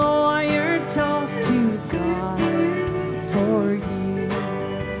your lawyer talk to God for you?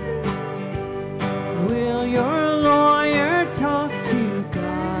 Will your lawyer talk to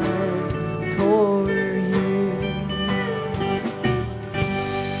God for you?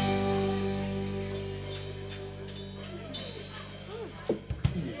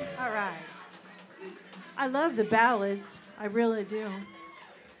 All right. I love the ballads. I really do.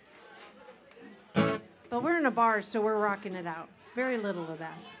 But we're in a bar, so we're rocking it out. Very little of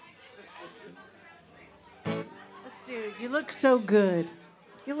that. Let's do it. You look so good.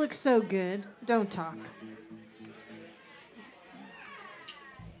 You look so good. Don't talk.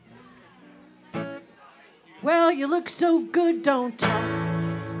 Well, you look so good, don't talk.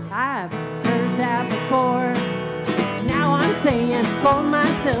 I've heard that before. Now I'm saying for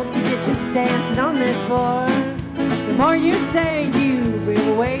myself to get you dancing on this floor. The more you say, you bring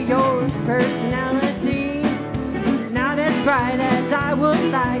away your personality. Not as bright as I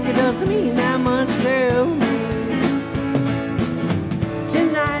would like, it doesn't mean that much to me.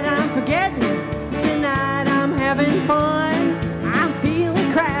 Tonight I'm forgetting, tonight I'm having fun. I'm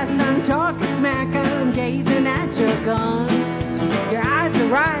feeling crass, I'm talking smack, I'm gazing at your guns. Your eyes are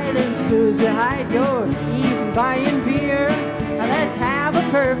right and so's you hide, you're even buying beer. Now let's have a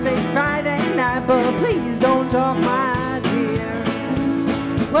perfect Friday night, but please don't talk, my dear.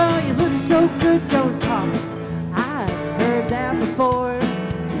 Well, you look so good, don't talk. I've heard that before.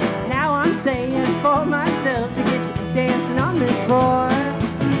 Now I'm saying for myself to get you dancing on this floor.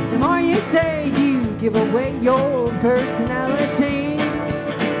 The more you say, you give away your personality.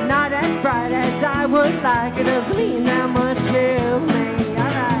 Not as bright as I would like, it doesn't mean that much to me.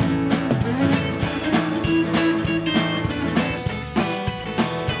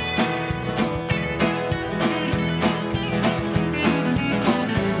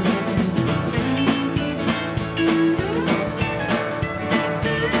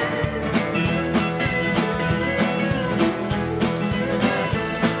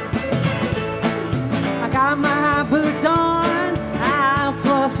 Got my boots on, I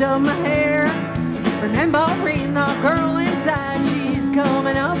fluffed up my hair. Remembering the girl inside, she's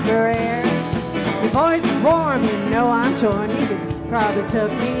coming up for air. Your voice is warm, you know I'm torn, you could probably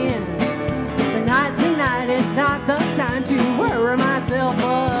tuck me in. But not tonight, it's not the time to worry myself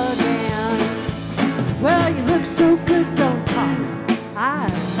again. Well, you look so good, don't talk.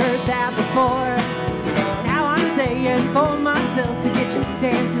 I've heard that before. Now I'm saying for myself to get you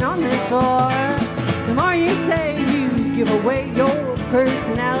dancing on this floor. The more you say, you give away your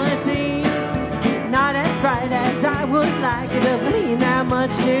personality. Not as bright as I would like, it doesn't mean that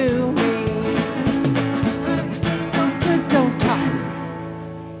much to me. So good, don't talk.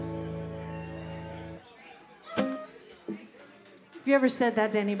 Have you ever said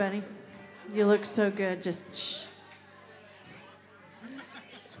that to anybody? You look so good, just shh.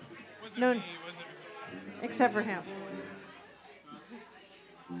 No, except for him.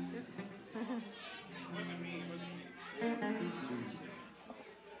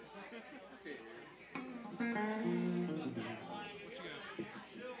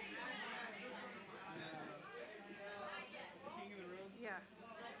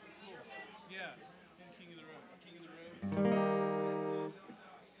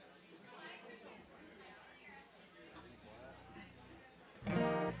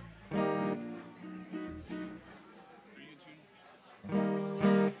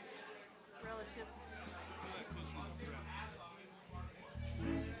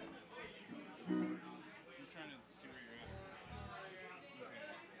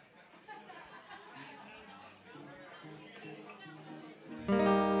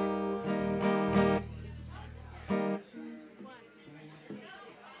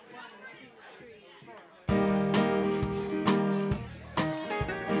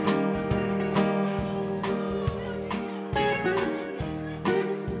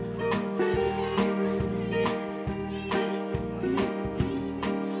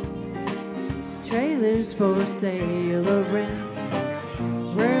 Trailers for sale or rent,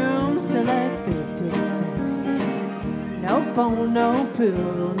 rooms to let 50 cents. No phone, no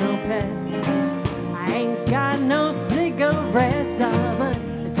pool, no pets. I ain't got no cigarettes, but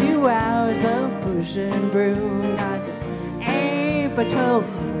 2 hours of push and brew. Got the 8 by 12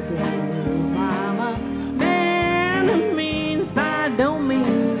 bedroom. I'm a man who means by no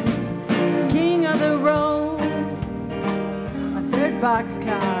means king of the road. A 3rd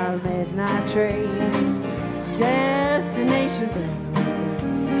boxcar, midnight train, destination bring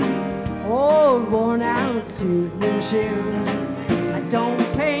old worn out suit and shoes. I don't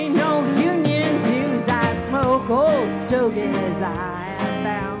pay no union dues, I smoke old stuff silk as I have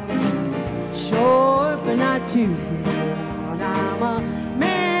found, short but not too brown. I'm a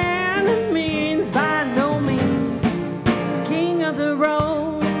man of means, by no means king of the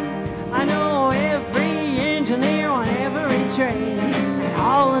road. I know every engineer on every train, and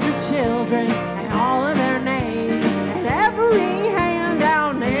all of the children, and all of their names, and every hand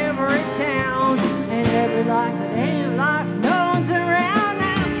down every town, and every lock that ain't locked, no one's around.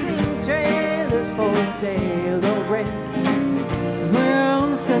 I sing trailers for sale or rent,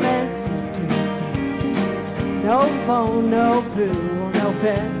 rooms to let, 2 cents. No phone, no food, no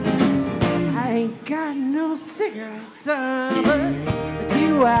pets. I ain't got no cigarettes, but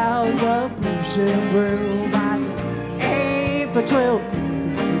 2 hours of push and brew by some 8 by 12.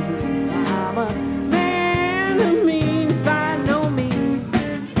 I'm a man who means by no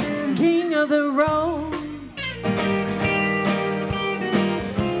means king of the road.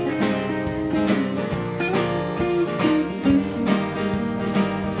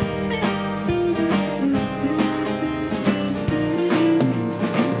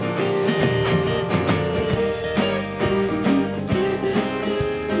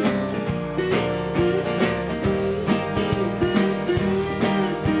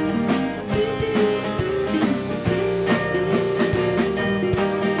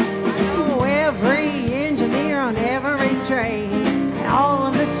 And all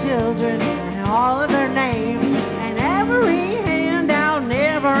of the children, and all of their names, and every hand out in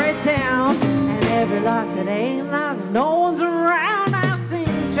every town, and every lock that ain't locked, no one's around. I sing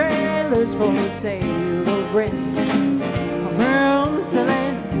trailers for sale or rent, rooms to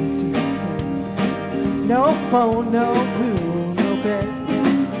lend, 2 cents. No phone, no pool, no pets.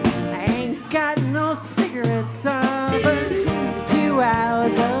 I ain't got no cigarettes, but 2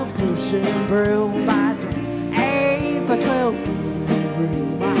 hours of push and brew by some 8 by 12.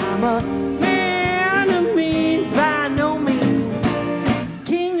 I'm a man of means, by no means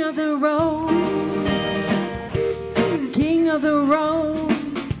king of the road, king of the road,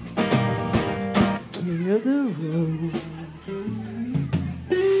 king of the road.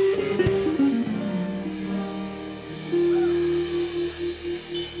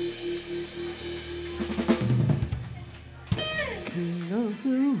 King of the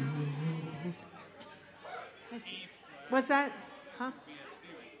road. What's that? Huh?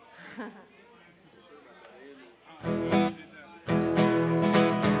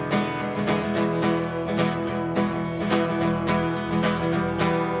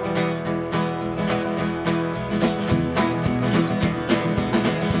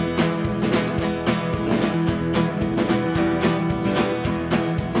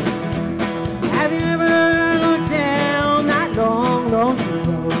 Have you ever looked down that long, lonesome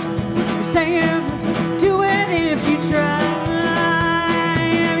road? You say you do it if you try.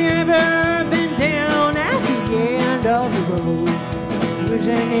 Have you ever been down at the end of the road,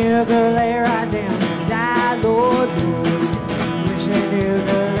 wishing you could lay right down and die, Lord, Lord, wishing you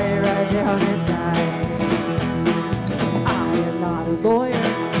could lay right down and die. I am not a lawyer,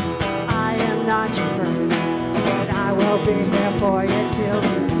 I am not your friend, but I will be here for you till the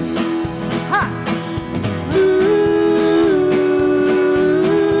end. Ha!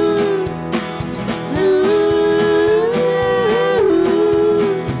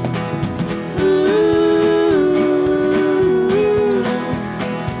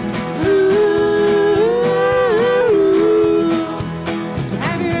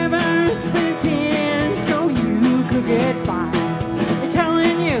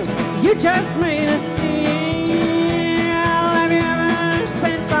 Just made a steal. Have you ever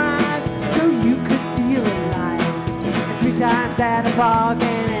spent 5 so you could feel alive? And 3 times that a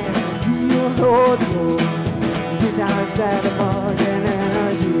bargain and a deal, Lord, Lord. 3 times that a bargain and a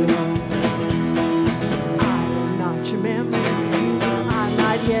deal. I am not your memories, I'm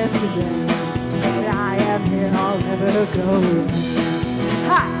not yesterday, but I am here, I'll never go.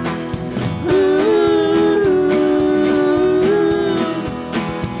 Ha!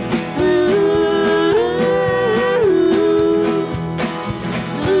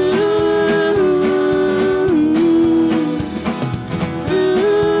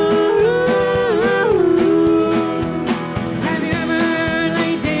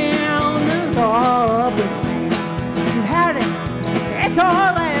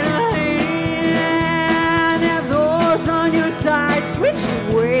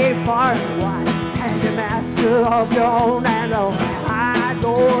 Far and wide, and the master of your own and only high,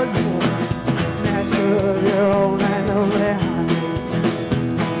 Lord, Lord, master of your own and only high.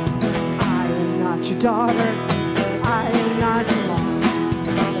 I am not your daughter, I am not your mom,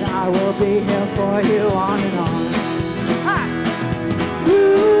 but I will be here for you on and on. Hi!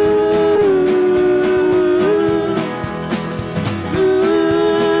 Ooh.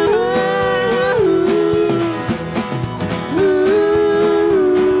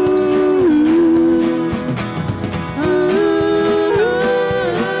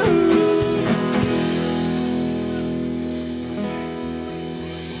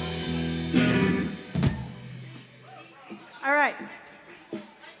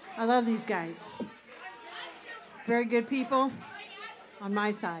 love these guys. Very good people on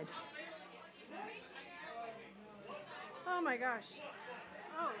my side. Oh my gosh.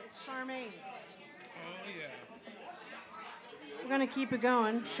 Oh, it's Charmaine. Oh, yeah. We're going to keep it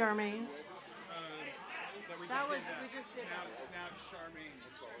going, Charmaine. We just did that. Now it's Charmaine.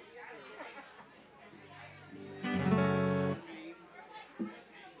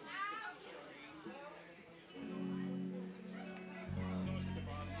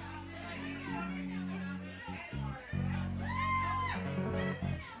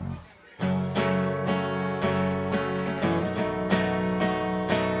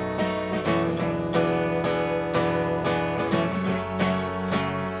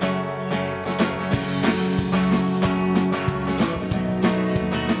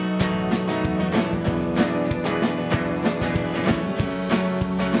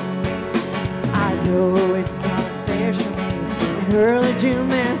 Early June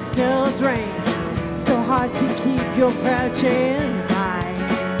there still is rain, so hard to keep your proud chin high.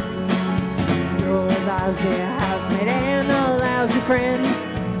 You're a lousy housemate and a lousy friend,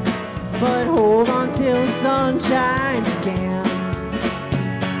 but hold on till the sun shines again.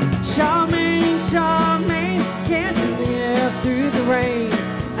 Charmaine, Charmaine, can't you live through the rain?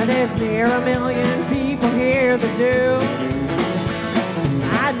 And there's near 1 million people here that do.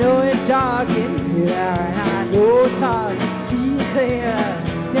 I know it's dark in here, and I know it's hard to see clear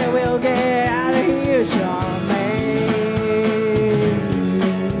that we'll get out of here, Charmaine.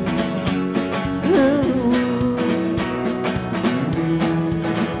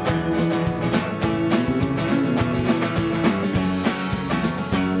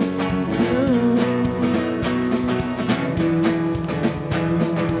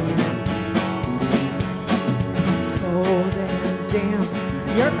 It's cold and damp,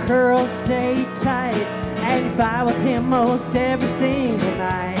 your curls stay tight, and you fight with him most every single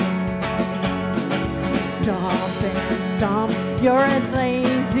night. You stomp and stomp, you're as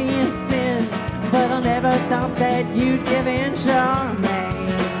lazy as sin, but I never thought that you'd give in,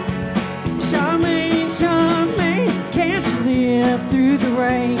 Charmaine. Charmaine, Charmaine, can't you live through the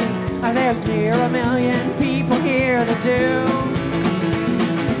rain? There's near 1 million people here that do.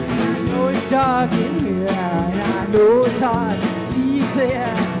 I know it's dark in here, and I know it's hard to see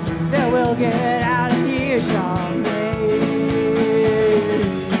clear that we'll get out of here, Charmaine.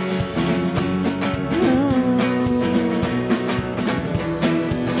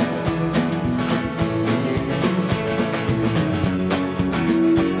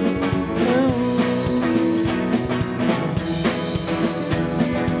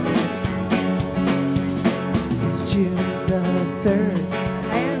 It's June the 3rd,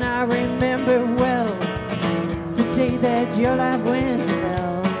 and I remember well the day that your life went to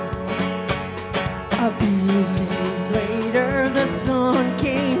hell. A few days later, the sun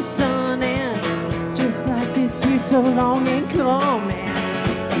came sunning, just like this year so long in coming.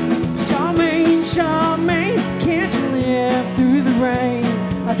 Charmaine, Charmaine, can't you live through the rain?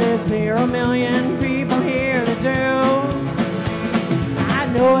 There's near 1 million people here that do. I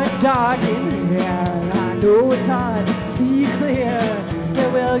know it's dark in here, and I know it's hard to see clear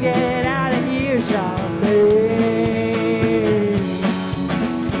that we'll get out of here, Charmaine.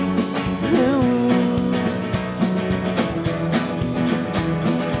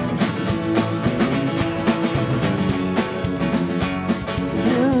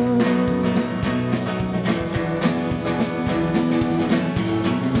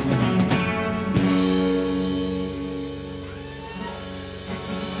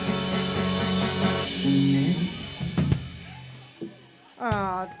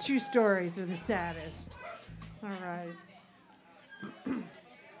 Oh, the true stories are the saddest. All right.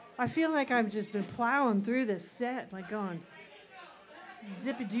 I feel like I've just been plowing through this set, like going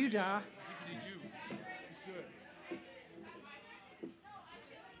zippy-doo-dah. Zippity-doo. Let's do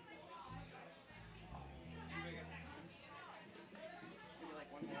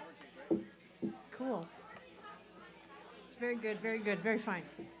it. Cool. Very good, very good, very fine.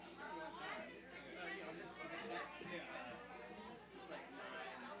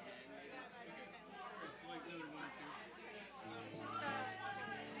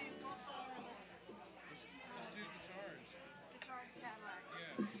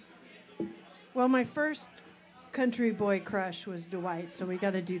 Well, my first country boy crush was Dwight, so we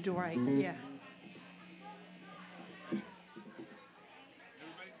got to do Dwight. Yeah.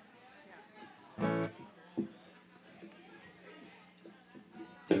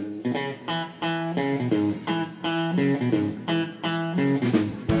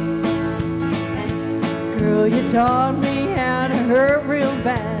 Girl, you taught me how to hurt real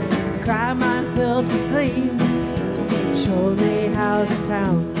bad, cry myself to sleep. Showed me how this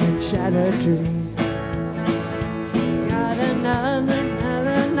town can shattered dreams. Got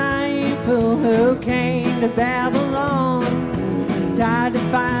another night full who came to Babylon. Died to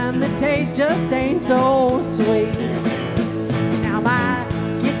find the taste just ain't so sweet. Now my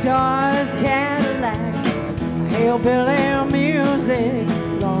guitar's Cadillacs, hillbilly music,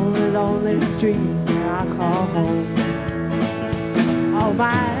 lonely, lonely streets that I call home. Oh,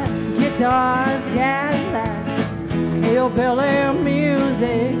 my guitar's Cadillacs, hillbilly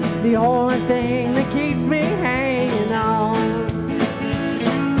music, the only thing that keeps me hanging on.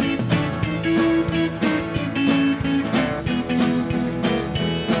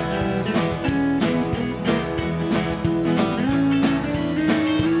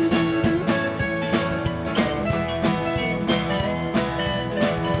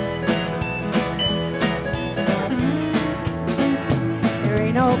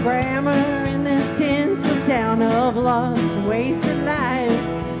 No grammar in this tinsel town of lost and wasted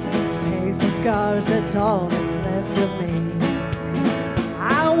lives. Paid for scars, that's all that's left of me.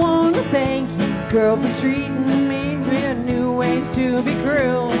 I want to thank you, girl, for treating me with new ways to be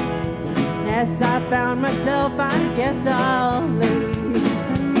cruel. And as I found myself, I guess I'll leave.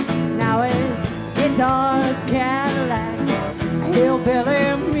 Now it's guitars, Cadillacs,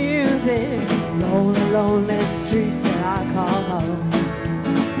 hillbilly music, lonely, lonely streets that I call home.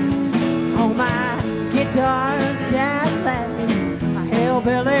 Oh, my guitar's Cadillacs, my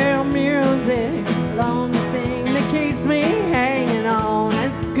hillbilly music, the only thing that keeps me hanging on.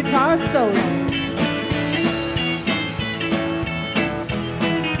 It's guitar solo.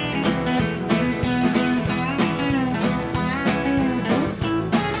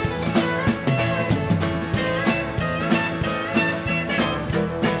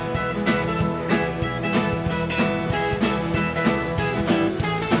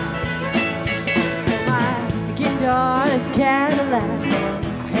 Guitars, Cadillacs,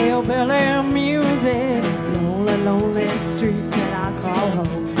 hillbilly music, lonely, lonely streets that I call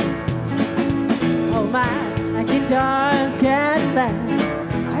home. Oh, my guitars, Cadillacs,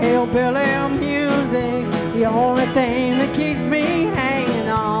 hillbilly music, the only thing that keeps me hanging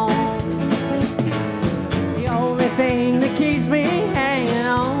on. The only thing that keeps me hanging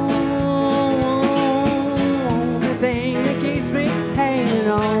on. The only thing that keeps me hanging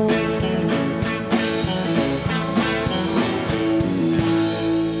on.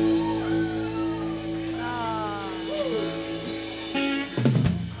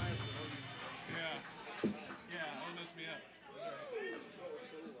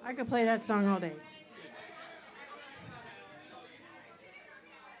 I could play that song all day.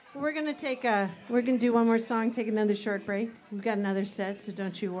 We're gonna do one more song, take another short break. We've got another set, so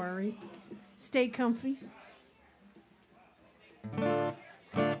don't you worry. Stay comfy.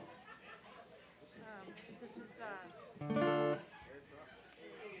 This is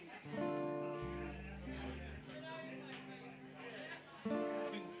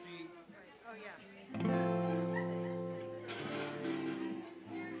oh yeah.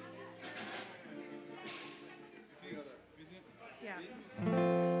 Yeah. Oh,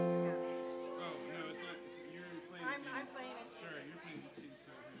 no, it's not. You're playing. I'm playing it. Sure, you're playing the C.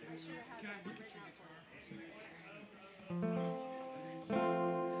 So can I look at your guitar?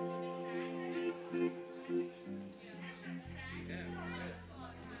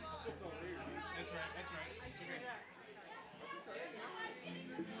 That's all weird. That's right. That's right. It's okay.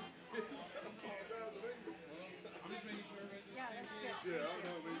 I'm just making sure. Yeah, that's good. Yeah, I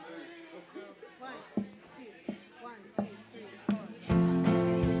know. Let's go. 1, 2, 1, 2, 3, 4.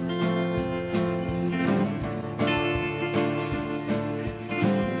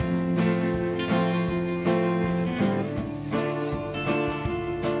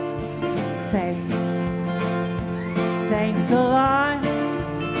 Thanks a lot.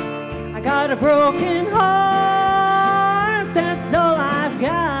 I got a broken heart, that's all I've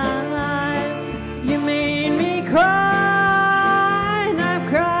got. You made me cry, and I've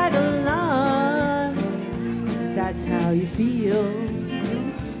cried a lot. That's how you feel,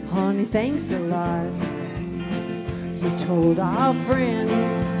 honey, thanks a lot. You told our friends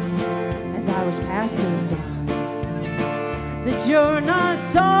as I was passing by that you're not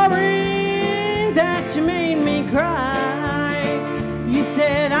sorry that you made me cry. You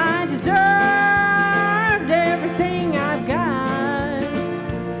said I deserved everything I've got.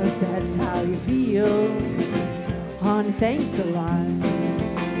 If that's how you feel, honey, thanks a lot.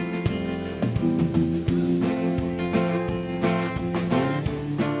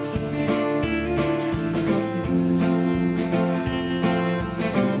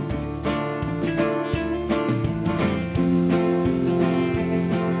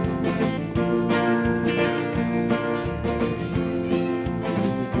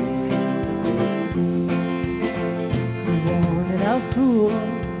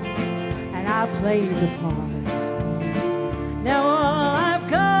 I played the part. Now all I've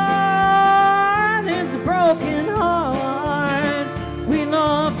got is a broken heart. We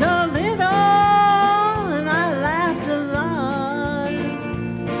loved a little and I laughed a lot.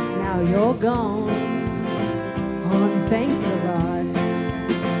 Now you're gone, honey, thanks a lot.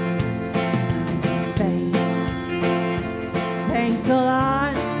 Thanks a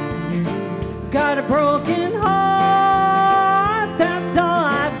lot. Got a broken heart, that's all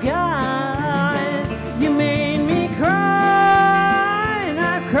I've got. You made me cry, and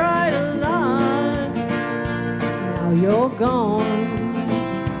I cried a lot. Now you're gone,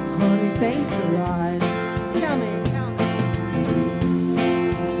 honey, thanks a lot. Tell me.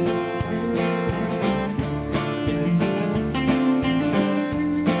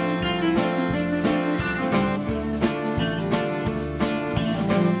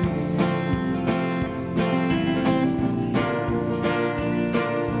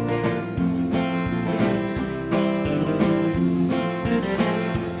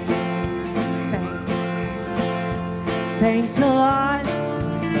 Thanks a lot.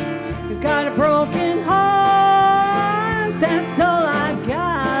 You got a broken heart, that's all I've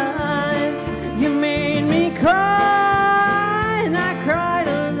got. You made me cry, and I cried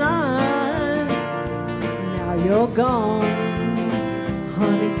a lot. Now you're gone,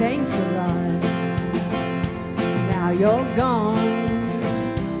 honey, thanks a lot. Now you're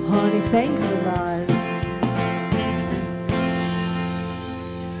gone, honey, thanks a lot.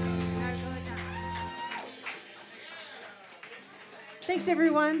 Thanks,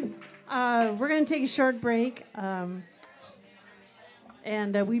 everyone. We're going to take a short break, and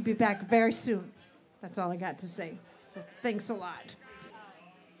we'll be back very soon. That's all I got to say. So thanks a lot.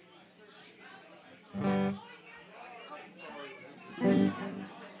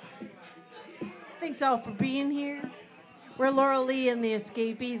 Thanks all for being here. We're Laurel Lee and the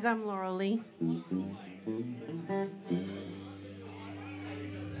Escapees. I'm Laurel Lee.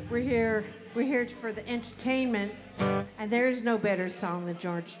 We're here for the entertainment. And there's no better song than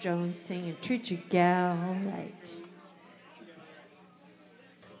George Jones singing, Treat Your Gal Right.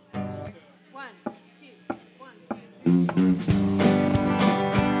 1, 2, 1, 2,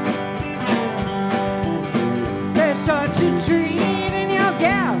 3. Better start to treating your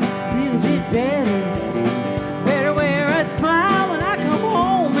gal a little bit better. Better wear a smile when I come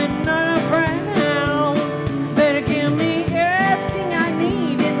home and not a frown. Better give me everything I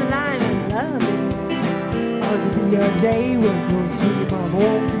need in the line of loving. There'll be a day when your sweet mom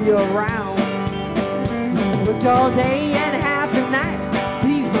won't be around. Worked all day and half the night to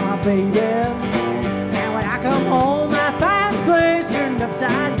please my baby. And when I come home, I find the place turned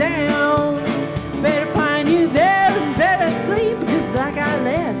upside down. Better find you there and better sleep just like I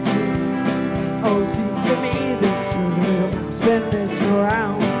left you. Oh, it seems to me there's true little mouse been messing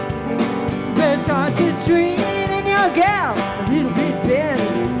around. Better start to treating your gal a little bit better.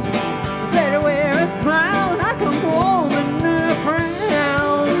 Better wear a smile when I come home and not a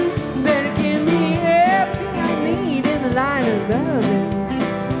frown. Better give me everything I need in the line of loving.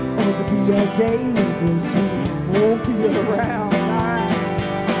 Or there'll be a day when your sweet won't be around. All right.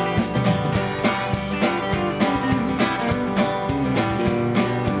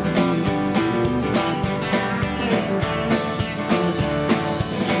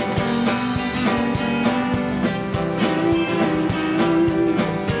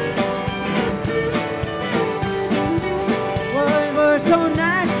 So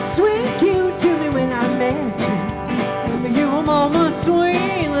nice, sweet, cute to me when I met you. You were mama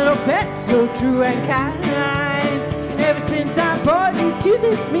sweet, little pet, so true and kind. Ever since I brought you to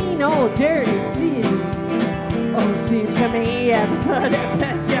this mean old dirty city. Oh, it seems to me everybody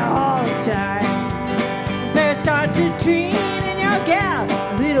bless you all the time. Better start to treating your gal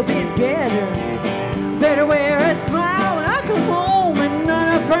a little bit better. Better wear a smile when I come home and not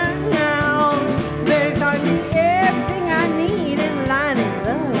a frown. Better start to be everything I need in the line of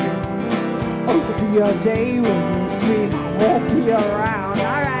love. Oh, there'll be a day when your sweet mom won't be around. All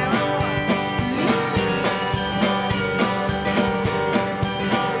right.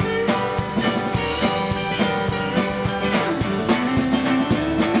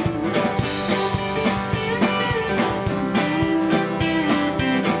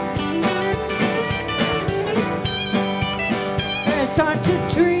 Start to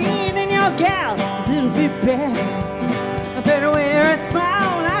treating your gal a little bit better. I better wear a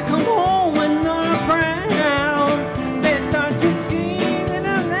smile when I come home and not a frown. Better start to treating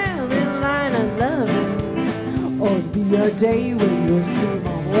her now in line of loving. Or there'll be a day when your sweet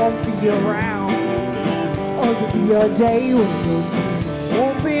mom won't be around. Or there'll be a day when your sweet mom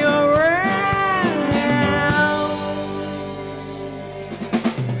won't be around.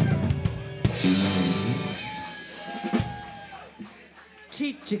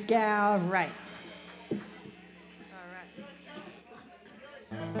 chicka, right.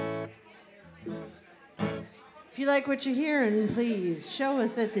 If you like what you're hearing, please show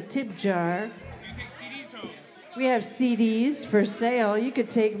us at the tip jar. You take CDs home. We have CDs for sale. You could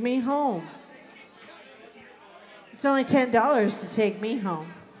take me home. It's only $10 to take me home.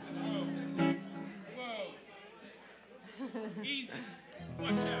 Whoa. Whoa. Easy.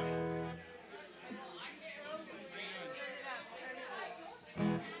 Watch out.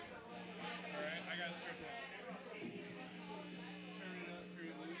 Alright, I gotta start that. Turn it up, turn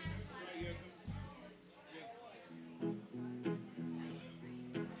it loose. Right, yes.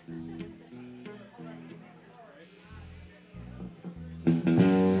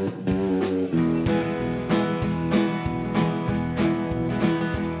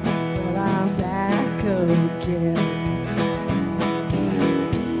 Well, I'm back again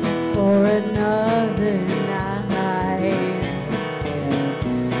for another night.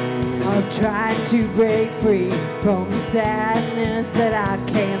 I've tried to break free from the sadness that I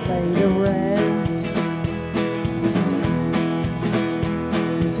can't lay to rest.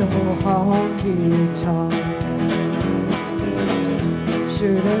 This old honky tonk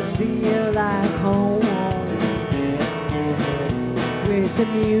sure does feel like home. With the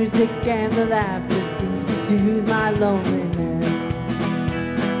music and the laughter seems to soothe my loneliness.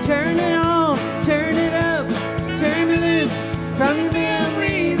 Turn it on, turn it up, turn me loose from your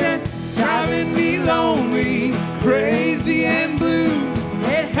memory that's driving me lonely, crazy and blue.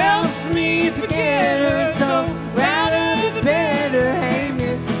 It helps me forget her, so louder the better. Hey,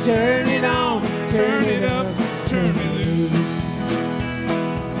 mister, turn it on, turn it up, turn me loose.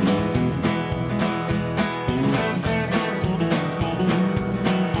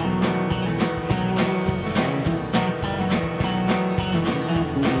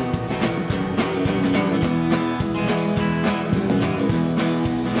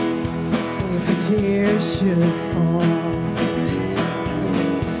 Tears should fall,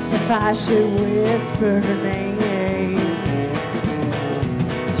 if I should whisper her name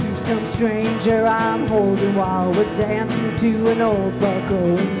to some stranger I'm holding while we're dancing to an old Buck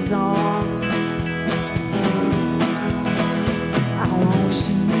Owens song. Oh,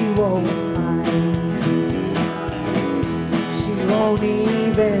 she won't mind, she won't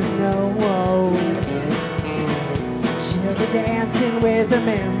even know. She'll be dancing with her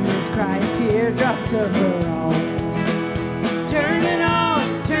memories, crying teardrops of her own. Turn it on,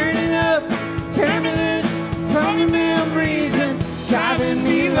 turn it up, turn me loose from your memories. It's driving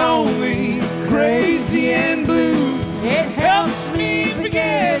me lonely, crazy and blue. It helps me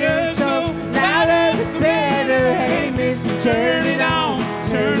forget her, so louder the better. Hey, mister, turn it on,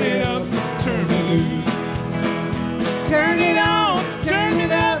 turn it up, turn me loose. Turn it on, turn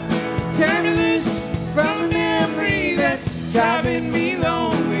it up, turn me loose from a memory that's driving me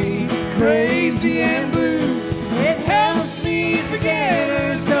lonely, crazy and blue. It helps me forget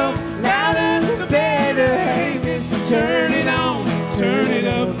her, so louder the better. Hey, mister, turn it on, turn it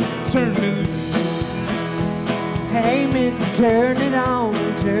up, turn me loose. Hey, mister, turn it on,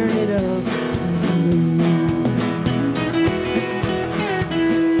 turn it up, turn me loose.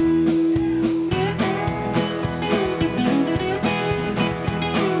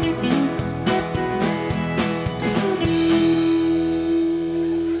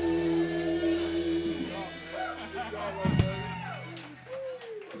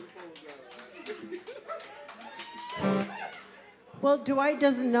 Well, Dwight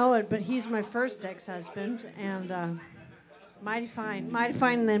doesn't know it, but he's my first ex-husband, and mighty fine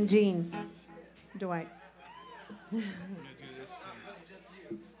in them jeans, Dwight.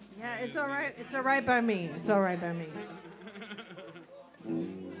 Yeah, it's all right. It's all right by me. It's all right by me. What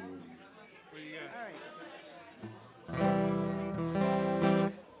do you got? All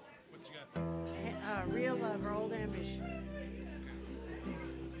right. What you got? Real love or old ambition.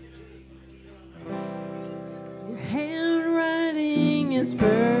 Your handwriting is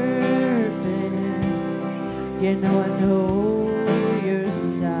perfect. You know I know your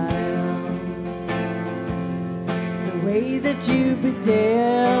style. The way that you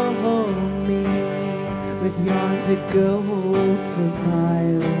bedevil me with yarns that go for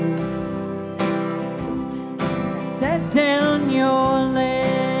miles. Set down your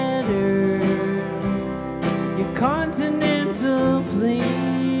letter, your continental plea.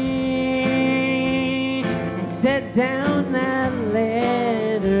 Set down that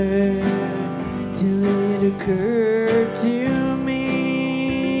letter till it occurred to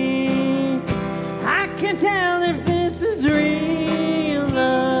me. I can tell if this is real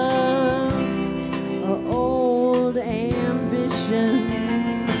love or old ambition.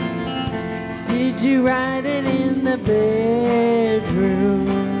 Did you write it in the bedroom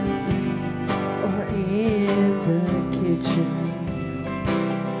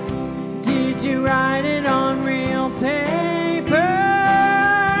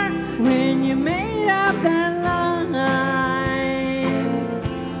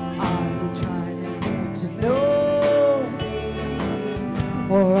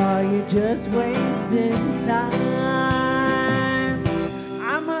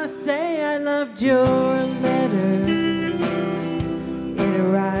received your letter. It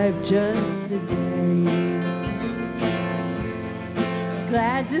arrived just today.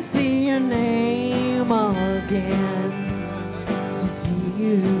 Glad to see your name again since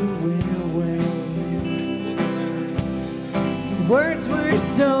you went away. Your words were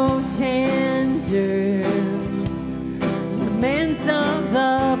so tender, laments of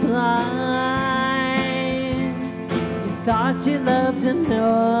the blind. You thought you loved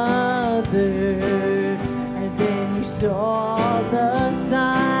another, and then you saw the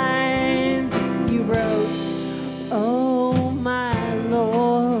signs. You wrote, oh my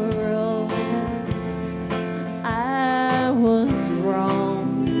Laurel, I was wrong.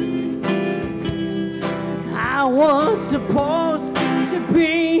 I was supposed to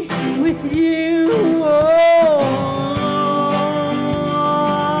be with you.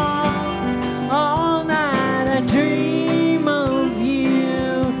 All night I dream of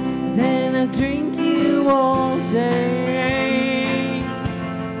you, then I drink you all day.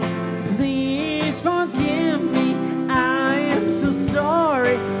 Please forgive me, I am so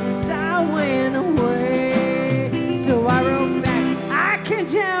sorry since I went away. So I wrote back, I can't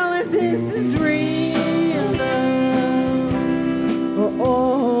tell if this is real love or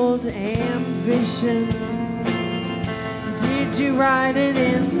old ambition. Did you write it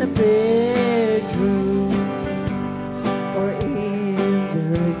in the bedroom or in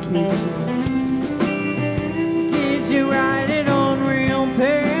the kitchen? Did you write it on real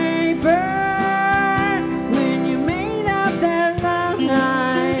paper when you made up that line?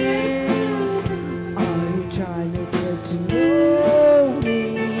 Are you trying to get to know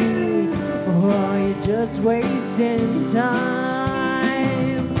me, or are you just wasting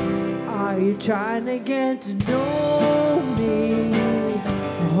time? Are you trying to get to know me,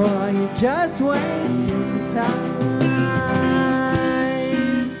 or are you just wasting time?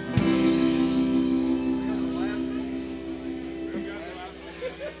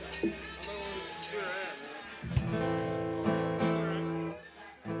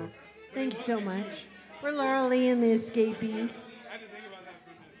 Thank you so much. We're Laurel and the Escapees.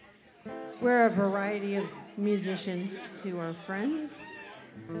 We're a variety of musicians who are friends.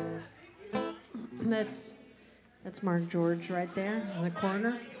 That's Mark George right there in the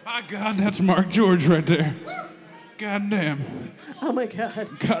corner. My God, that's Mark George right there. God damn. Oh my God.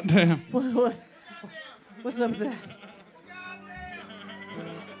 God damn. What's up with that?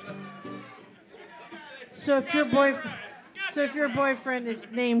 So if your boyfriend is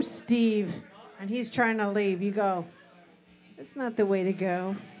named Steve and he's trying to leave, you go, that's not the way to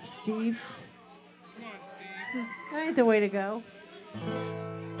go, Steve. Come on, Steve. That ain't the way to go. You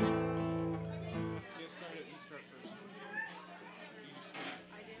start first.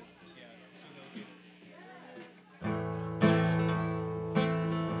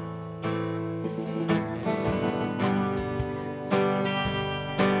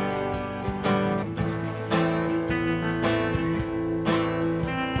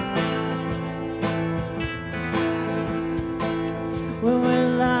 When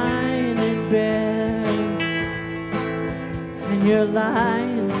we're lying in bed and you're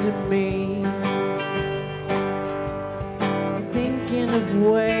lying to me, thinking of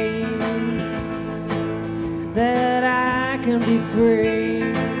ways that I can be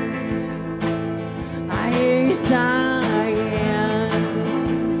free. I hear you sighing,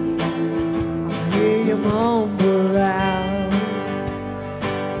 I hear you mumble out.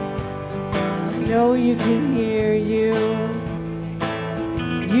 I know you can hear you.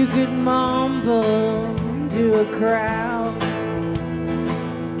 You could mumble to a crowd.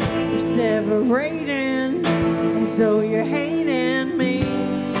 You're separating, and so you're hating me.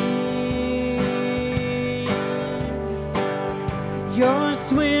 You're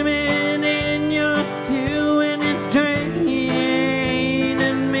swimming in your stew, and it's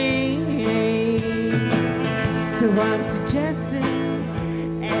draining me. So I'm suggesting,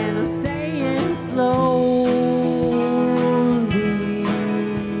 and I'm saying slowly,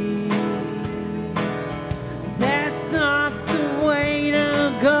 that's not the way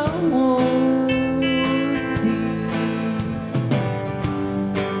to go, Steve.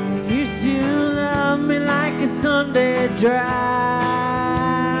 You used to love me like a Sunday driver.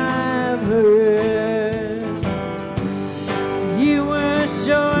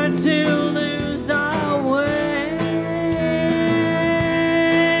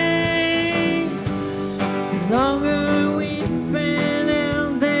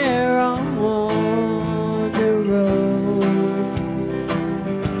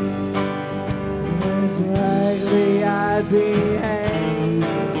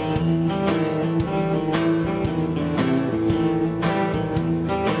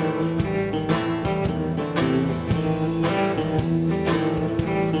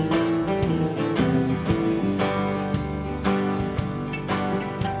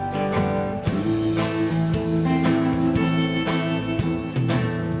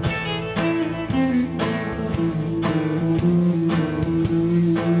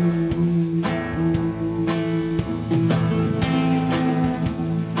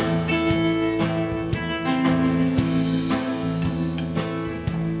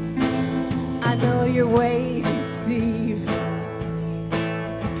 waiting, Steve.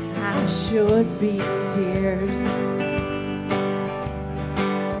 I should be in tears.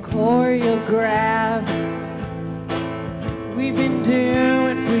 Choreograph, we've been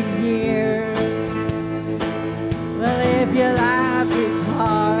doing for years. Well, if your life is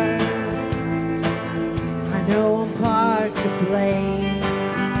hard, I know I'm part to blame.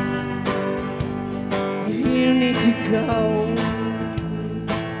 If you need to go,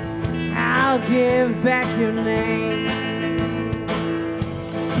 I'll give back your name.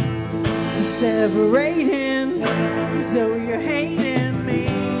 We're separating, so you're hating me.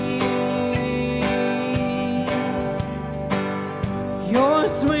 You're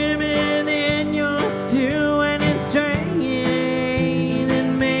swimming in your stew and it's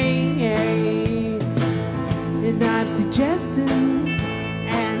draining me. And I'm suggesting,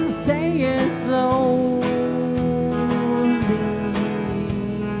 and I'll say it slowly,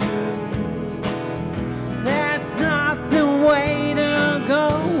 that's not the way to go,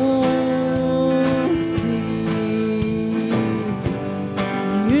 Steve.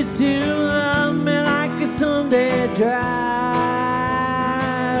 You used to love me like a Sunday driver.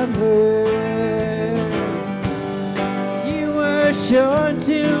 You were sure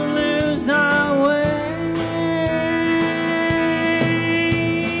to lose our way.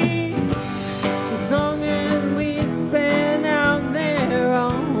 As long as we spend out there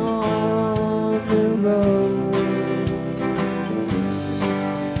on the road,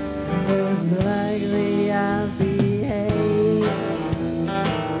 most likely I'll behave.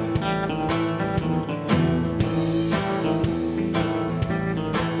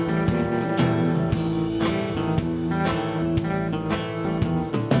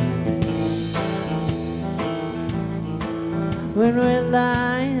 When we're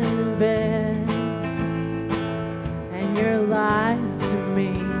lying in bed and you're lying to me,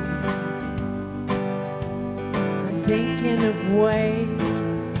 I'm thinking of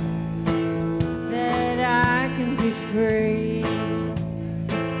ways that I can be free.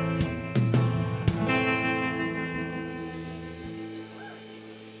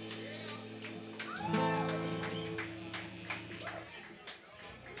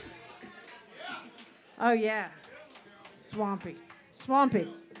 Oh yeah. Swampy. Swampy.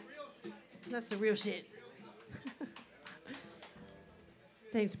 That's the real shit.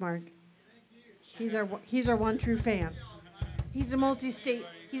 Thanks, Mark. He's our one true fan. He's a multi-state.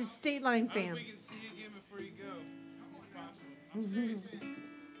 He's a state line fan. We can see you again before you go, if possible. I'm serious. We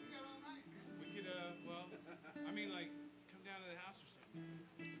could, well, I mean, like, come down to the house or something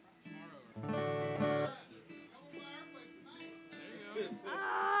tomorrow. There you go.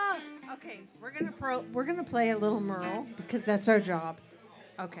 Ah, okay. We're gonna play a little Merle because that's our job.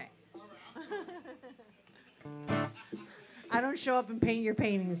 Okay. I don't show up and paint your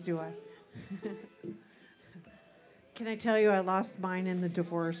paintings, do I? Can I tell you I lost mine in the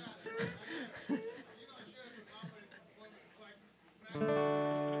divorce? You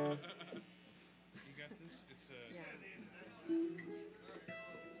got this? It's Yeah.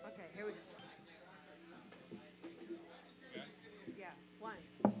 Okay, here we go. got it? Yeah, 1,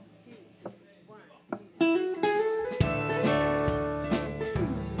 2, 1, 2.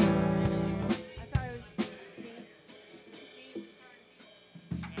 I thought it was D.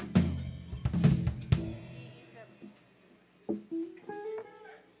 D7.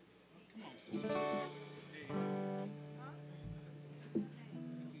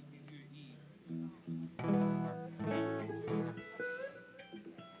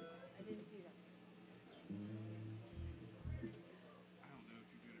 I didn't see that. I don't know if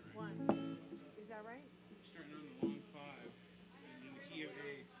you're doing it right. 1. Is that right? You're starting on the long 5, and in the key of A.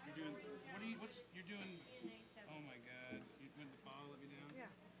 You're doing, you're doing, oh my God. You went the ball, let me down? Yeah.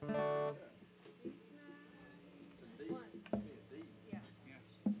 It's a D. 1. Be a D. Yeah. Yes.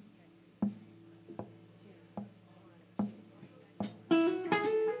 2.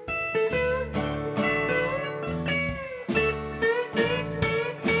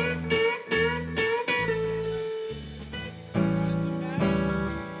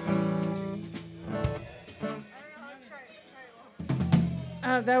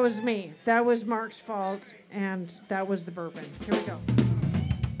 That was me. That was Mark's fault, and that was the bourbon. Here we go.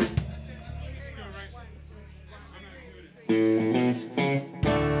 Just go right. I'm not doing it.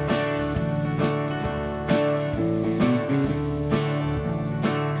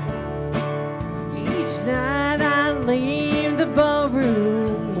 Each night I leave the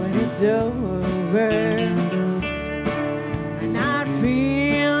ballroom when it's over. I'm not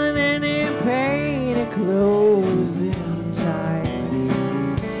feeling any pain at closing time.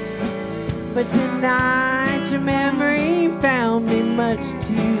 But tonight your memory found me much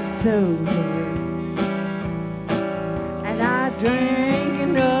too sober. Drink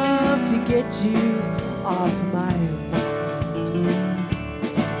enough to get you off my mind.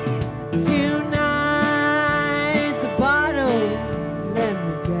 Tonight the bottle let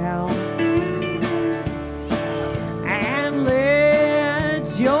me down, and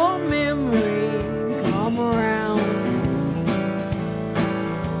let your memory come around.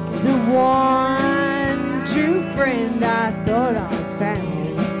 The one true friend I thought I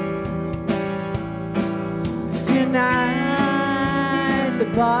found. Tonight the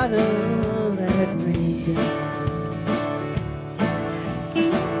bottle let me down.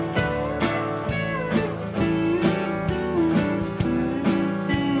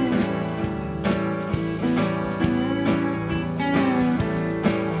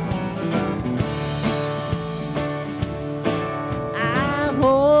 I've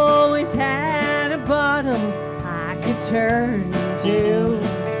always had a bottle I could turn to,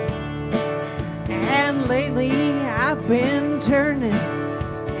 and lately I've been turning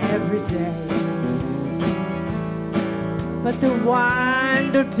every day. But the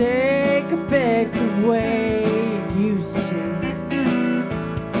wine don't take effect the way it used to,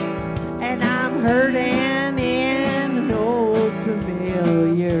 and I'm hurting in an old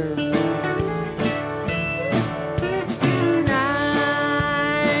familiar way.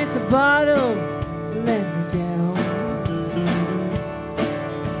 Tonight the bottle let me down,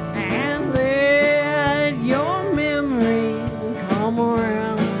 and let your memory come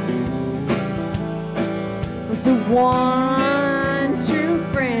around. With the one true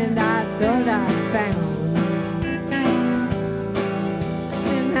friend I thought I found.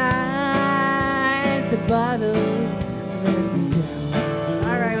 Tonight the bottle let me down.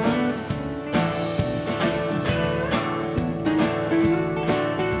 All right, Mom.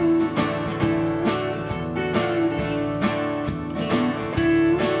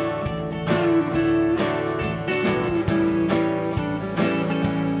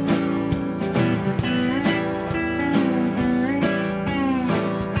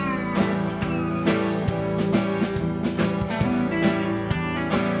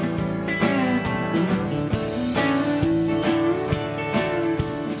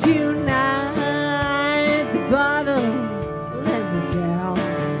 Tonight the bottle let me down,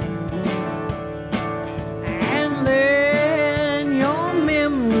 and let your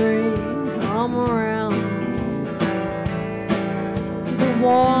memory come around. The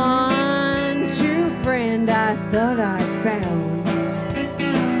one true friend I thought I found.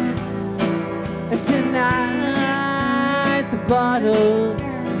 Tonight the bottle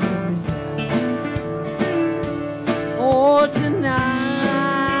let me down. Oh,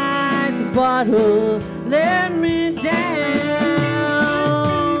 tonight the bottle let me down.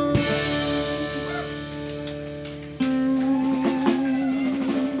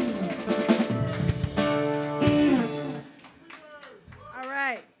 All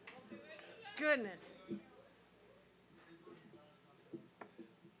right. Goodness.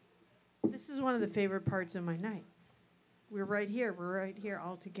 This is one of the favorite parts of my night. We're right here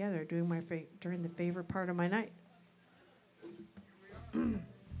all together doing during the favorite part of my night.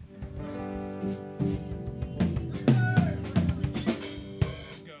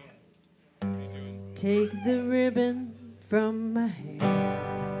 Take the ribbon from my hair,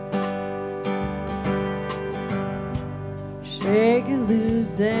 shake it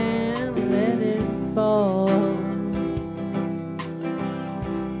loose and let it fall.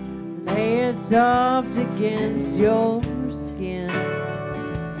 Lay it soft against your skin,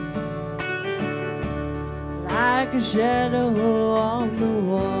 like a shadow on the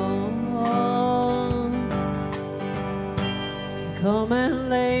wall. Come and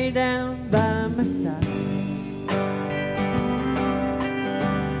lay down by my side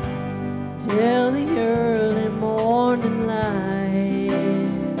till the early morning light.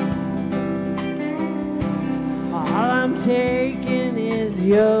 All I'm taking is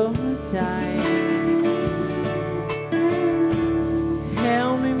your time.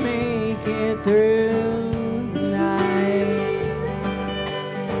 Help me make it through the night.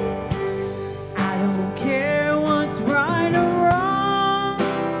 I don't care what's right or wrong.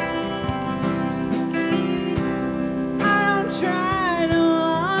 I don't try to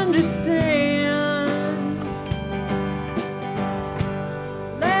understand.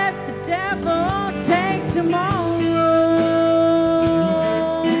 Let the devil take tomorrow.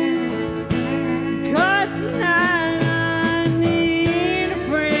 Tonight I need a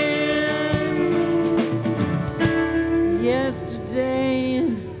friend.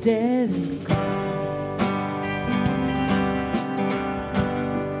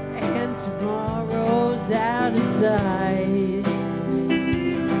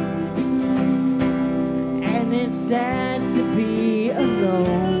 sad to be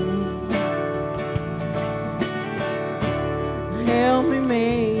alone. Help me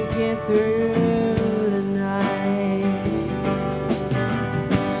make it through the night.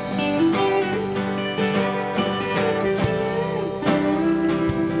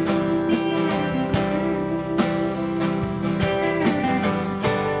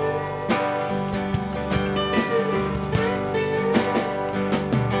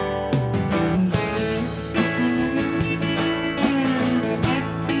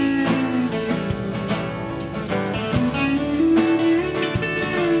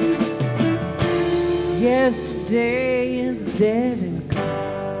 Yesterday is dead and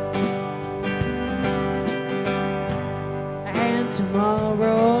gone, and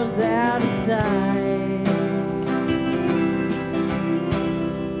tomorrow's out of sight.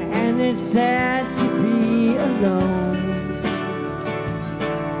 And it's sad to be alone.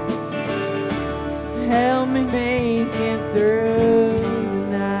 Help me make it through the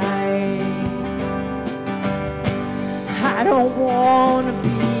night. I don't want to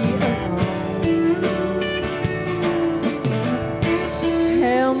be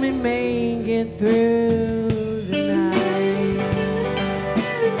me make it through the night.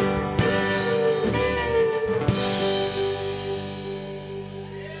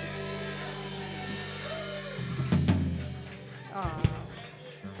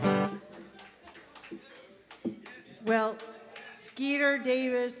 Well, Skeeter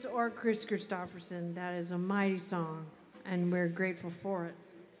Davis or Chris Christopherson, that is a mighty song, and we're grateful for it.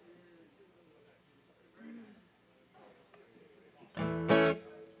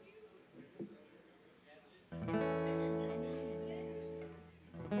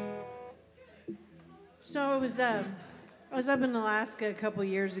 So I was up in Alaska a couple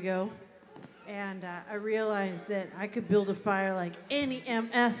years ago, and I realized that I could build a fire like any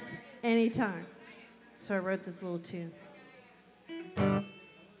MF anytime. So I wrote this little tune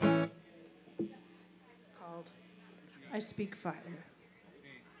called I Speak Fire.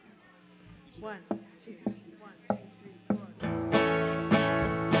 1, 2, 1, 2, 3, 4.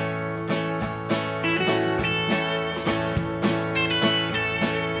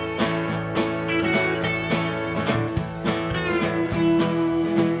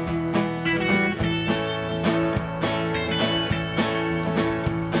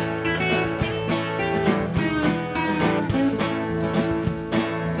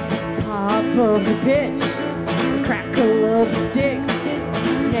 Of a pitch, crackle of sticks,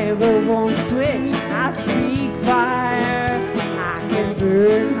 never won't switch. I speak fire. I can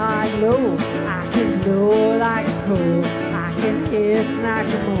burn high low. I can blow like a coal. I can hiss and I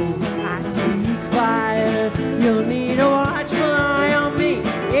can moan. I speak fire. You'll need a watchful eye on me.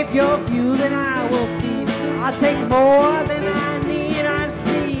 If you're fuel, then I will feed. I'll take more than I need. I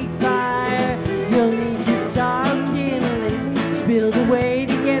speak fire. You'll need to start kindling to build a way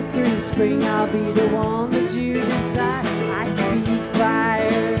to get through spring. I'll be the one that you decide. I speak fire.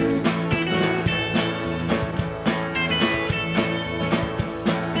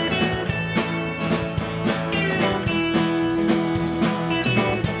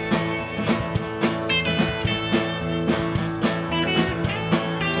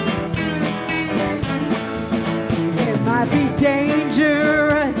 It might be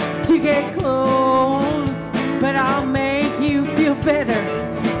dangerous to get close, but I'll make you feel better.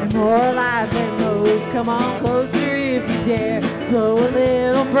 More alive than most. Come on closer if you dare. Blow a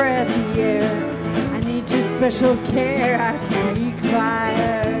little breath of the air. I need your special care. I speak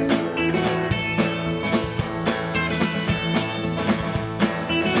fire.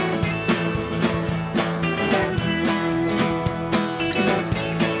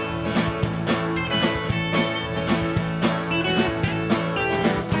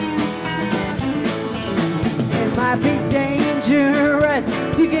 It might be dangerous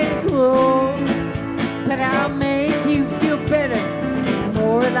to get close, but I'll make you feel better.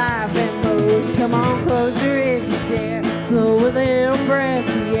 More alive than most. Come on closer if you dare. Blow a little breath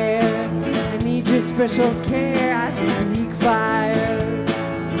of the air. I need your special care. I speak fire.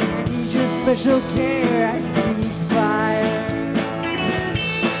 I need your special care. I speak fire.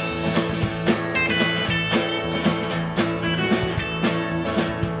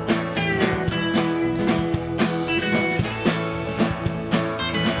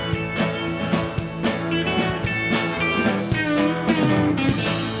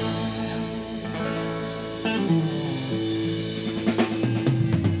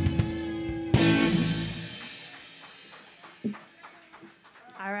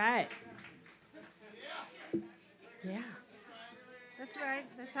 That's right.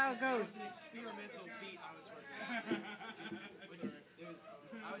 That's how it goes. Experimental beat I was working on.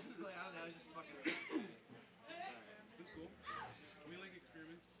 I was just like, I don't know, I was just fucking. Sorry.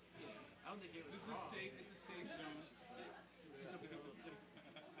 don't think it was This is wrong. safe. It's a safe zone.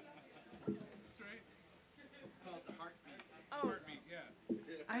 That's right. Call it the heartbeat. Heartbeat, yeah.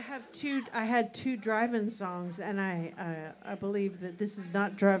 I had two drive-in songs, and I believe that this is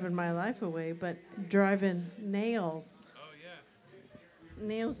not driving my life away, but driving nails. Oh, yeah.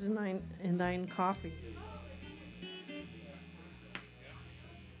 Nails in thine coffee. I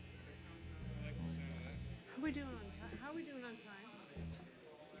like the sound of that. How we doing on time? How we doing on time?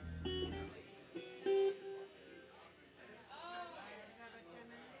 All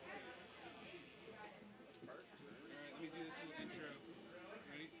right, let me do this little intro.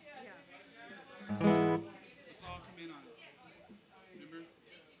 Ready? Yeah. Let's all come in on it. Remember?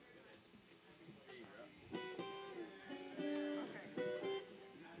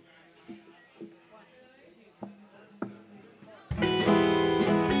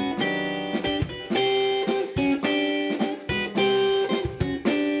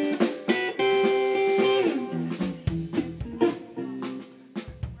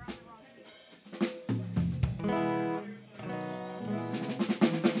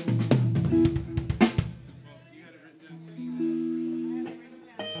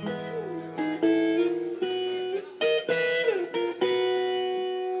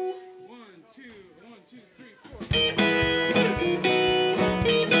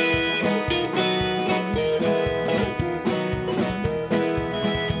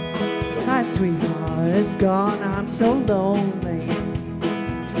 My sweetheart is gone, I'm so lonely.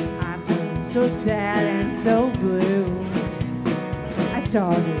 I'm so sad and so blue. I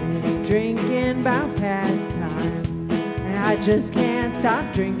started drinking about past time, and I just can't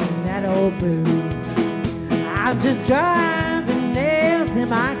stop drinking that old booze. I'm just driving nails in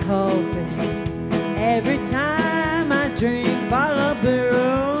my coffee every time I drink a bottle of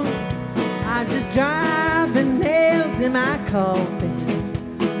booze. I'm just driving nails in my coffee.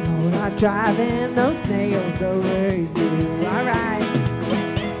 I'm driving those nails over you. All right.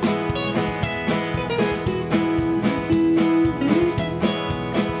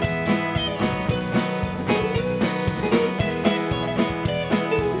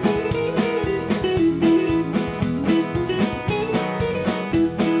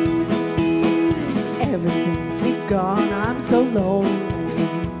 Ever since you've gone, I'm so lonely.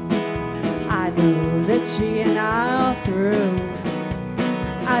 I know that she and I are through.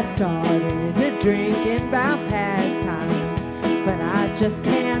 I started to drinking about past time, but I just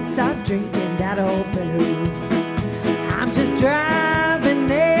can't stop drinking that old booze. I'm just driving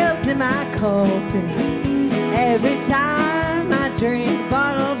nails in my coffee every time I drink a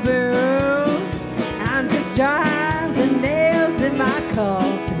bottle of booze. I'm just driving nails in my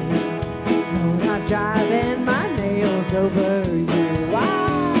coffee. Lord, I'm driving my nails over you. Wow.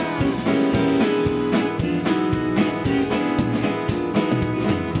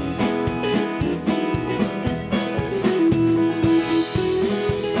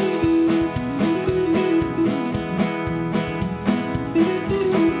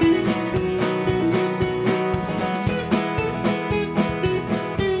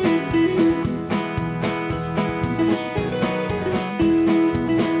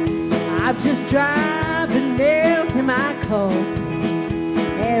 Just driving nails in my coffee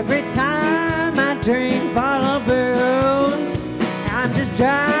every time I drink a bottle of booze. I'm just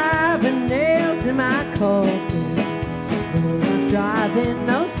driving nails in my coffee. Lord, I'm driving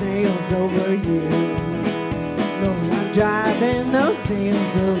those nails over you. Lord, I'm driving those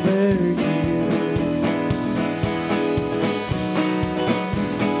nails over you.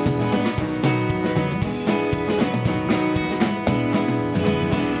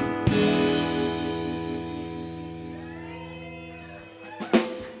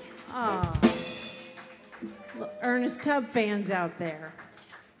 Ernest Tubb fans out there.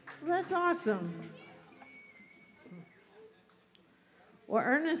 Well, that's awesome. Well,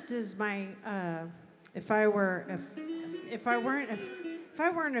 Ernest is my. If I weren't a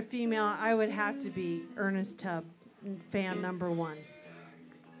female, I would have to be Ernest Tubb fan number one.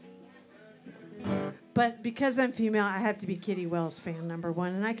 But because I'm female, I have to be Kitty Wells fan number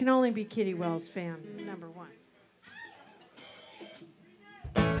one, and I can only be Kitty Wells fan number one.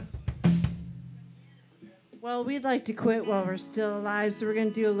 Well, we'd like to quit while we're still alive, so we're going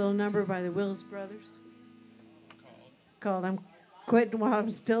to do a little number by the Wills Brothers called I'm Quitting While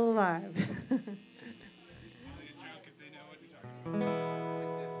I'm Still Alive.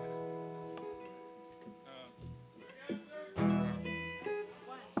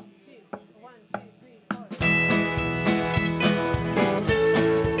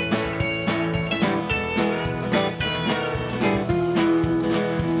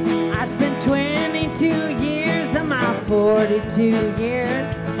 I spent 22 years of my 42 years.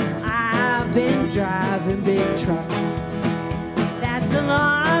 I I've been driving big trucks. That's a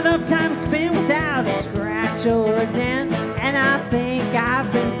lot of time spent without a scratch or a dent, and I think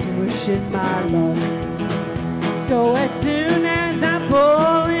I've been pushing my luck. So as soon as I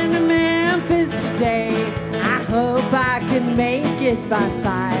pull into Memphis today, I hope I can make it by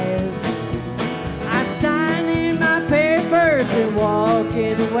 5. I'm signing my papers and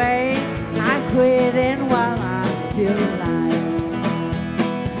walking away. I'm quitting while I'm still alive.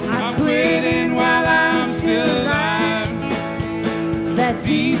 I'm quitting while I'm still alive. That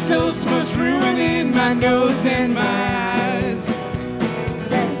Diesel smoke's ruining my nose and my eyes.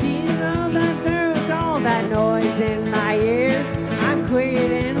 That diesel that there with all that noise in my ears. I'm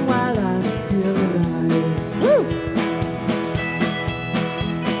quitting while I'm still alive. Woo!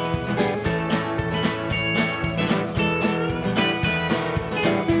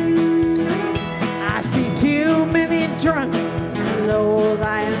 I've seen too many drunks and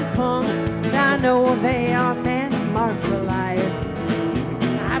low-lying punks. I know they are men marked for life.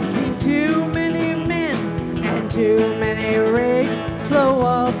 I've seen too many men and too many rigs blow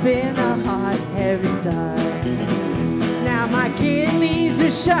up in a hot, heavy sigh. Now my kidneys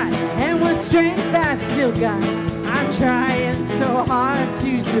are shot, and with strength I've still got, I'm trying so hard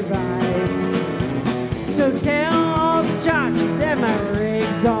to survive. So tell all the jocks that my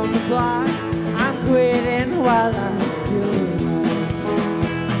rig's on the block. I'm quitting while I'm still alive.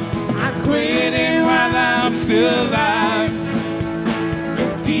 I'm Quitting while I'm still alive.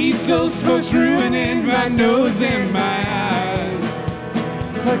 Diesel smoke's ruining my nose and my eyes.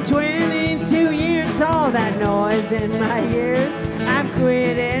 For 22 years, all that noise in my ears. I'm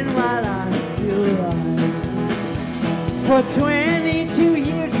quitting while I'm still alive. For 22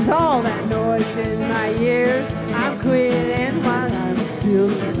 years, all that noise in my ears. I'm quitting while I'm still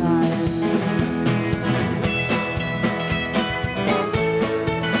alive.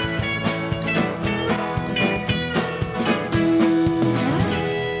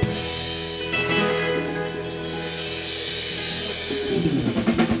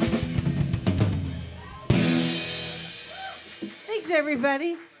 Thanks,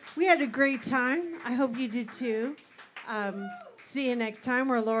 everybody. We had a great time. I hope you did too. See you next time.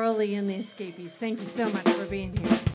 We're Laurel Lee and the Escapees. Thank you so much for being here.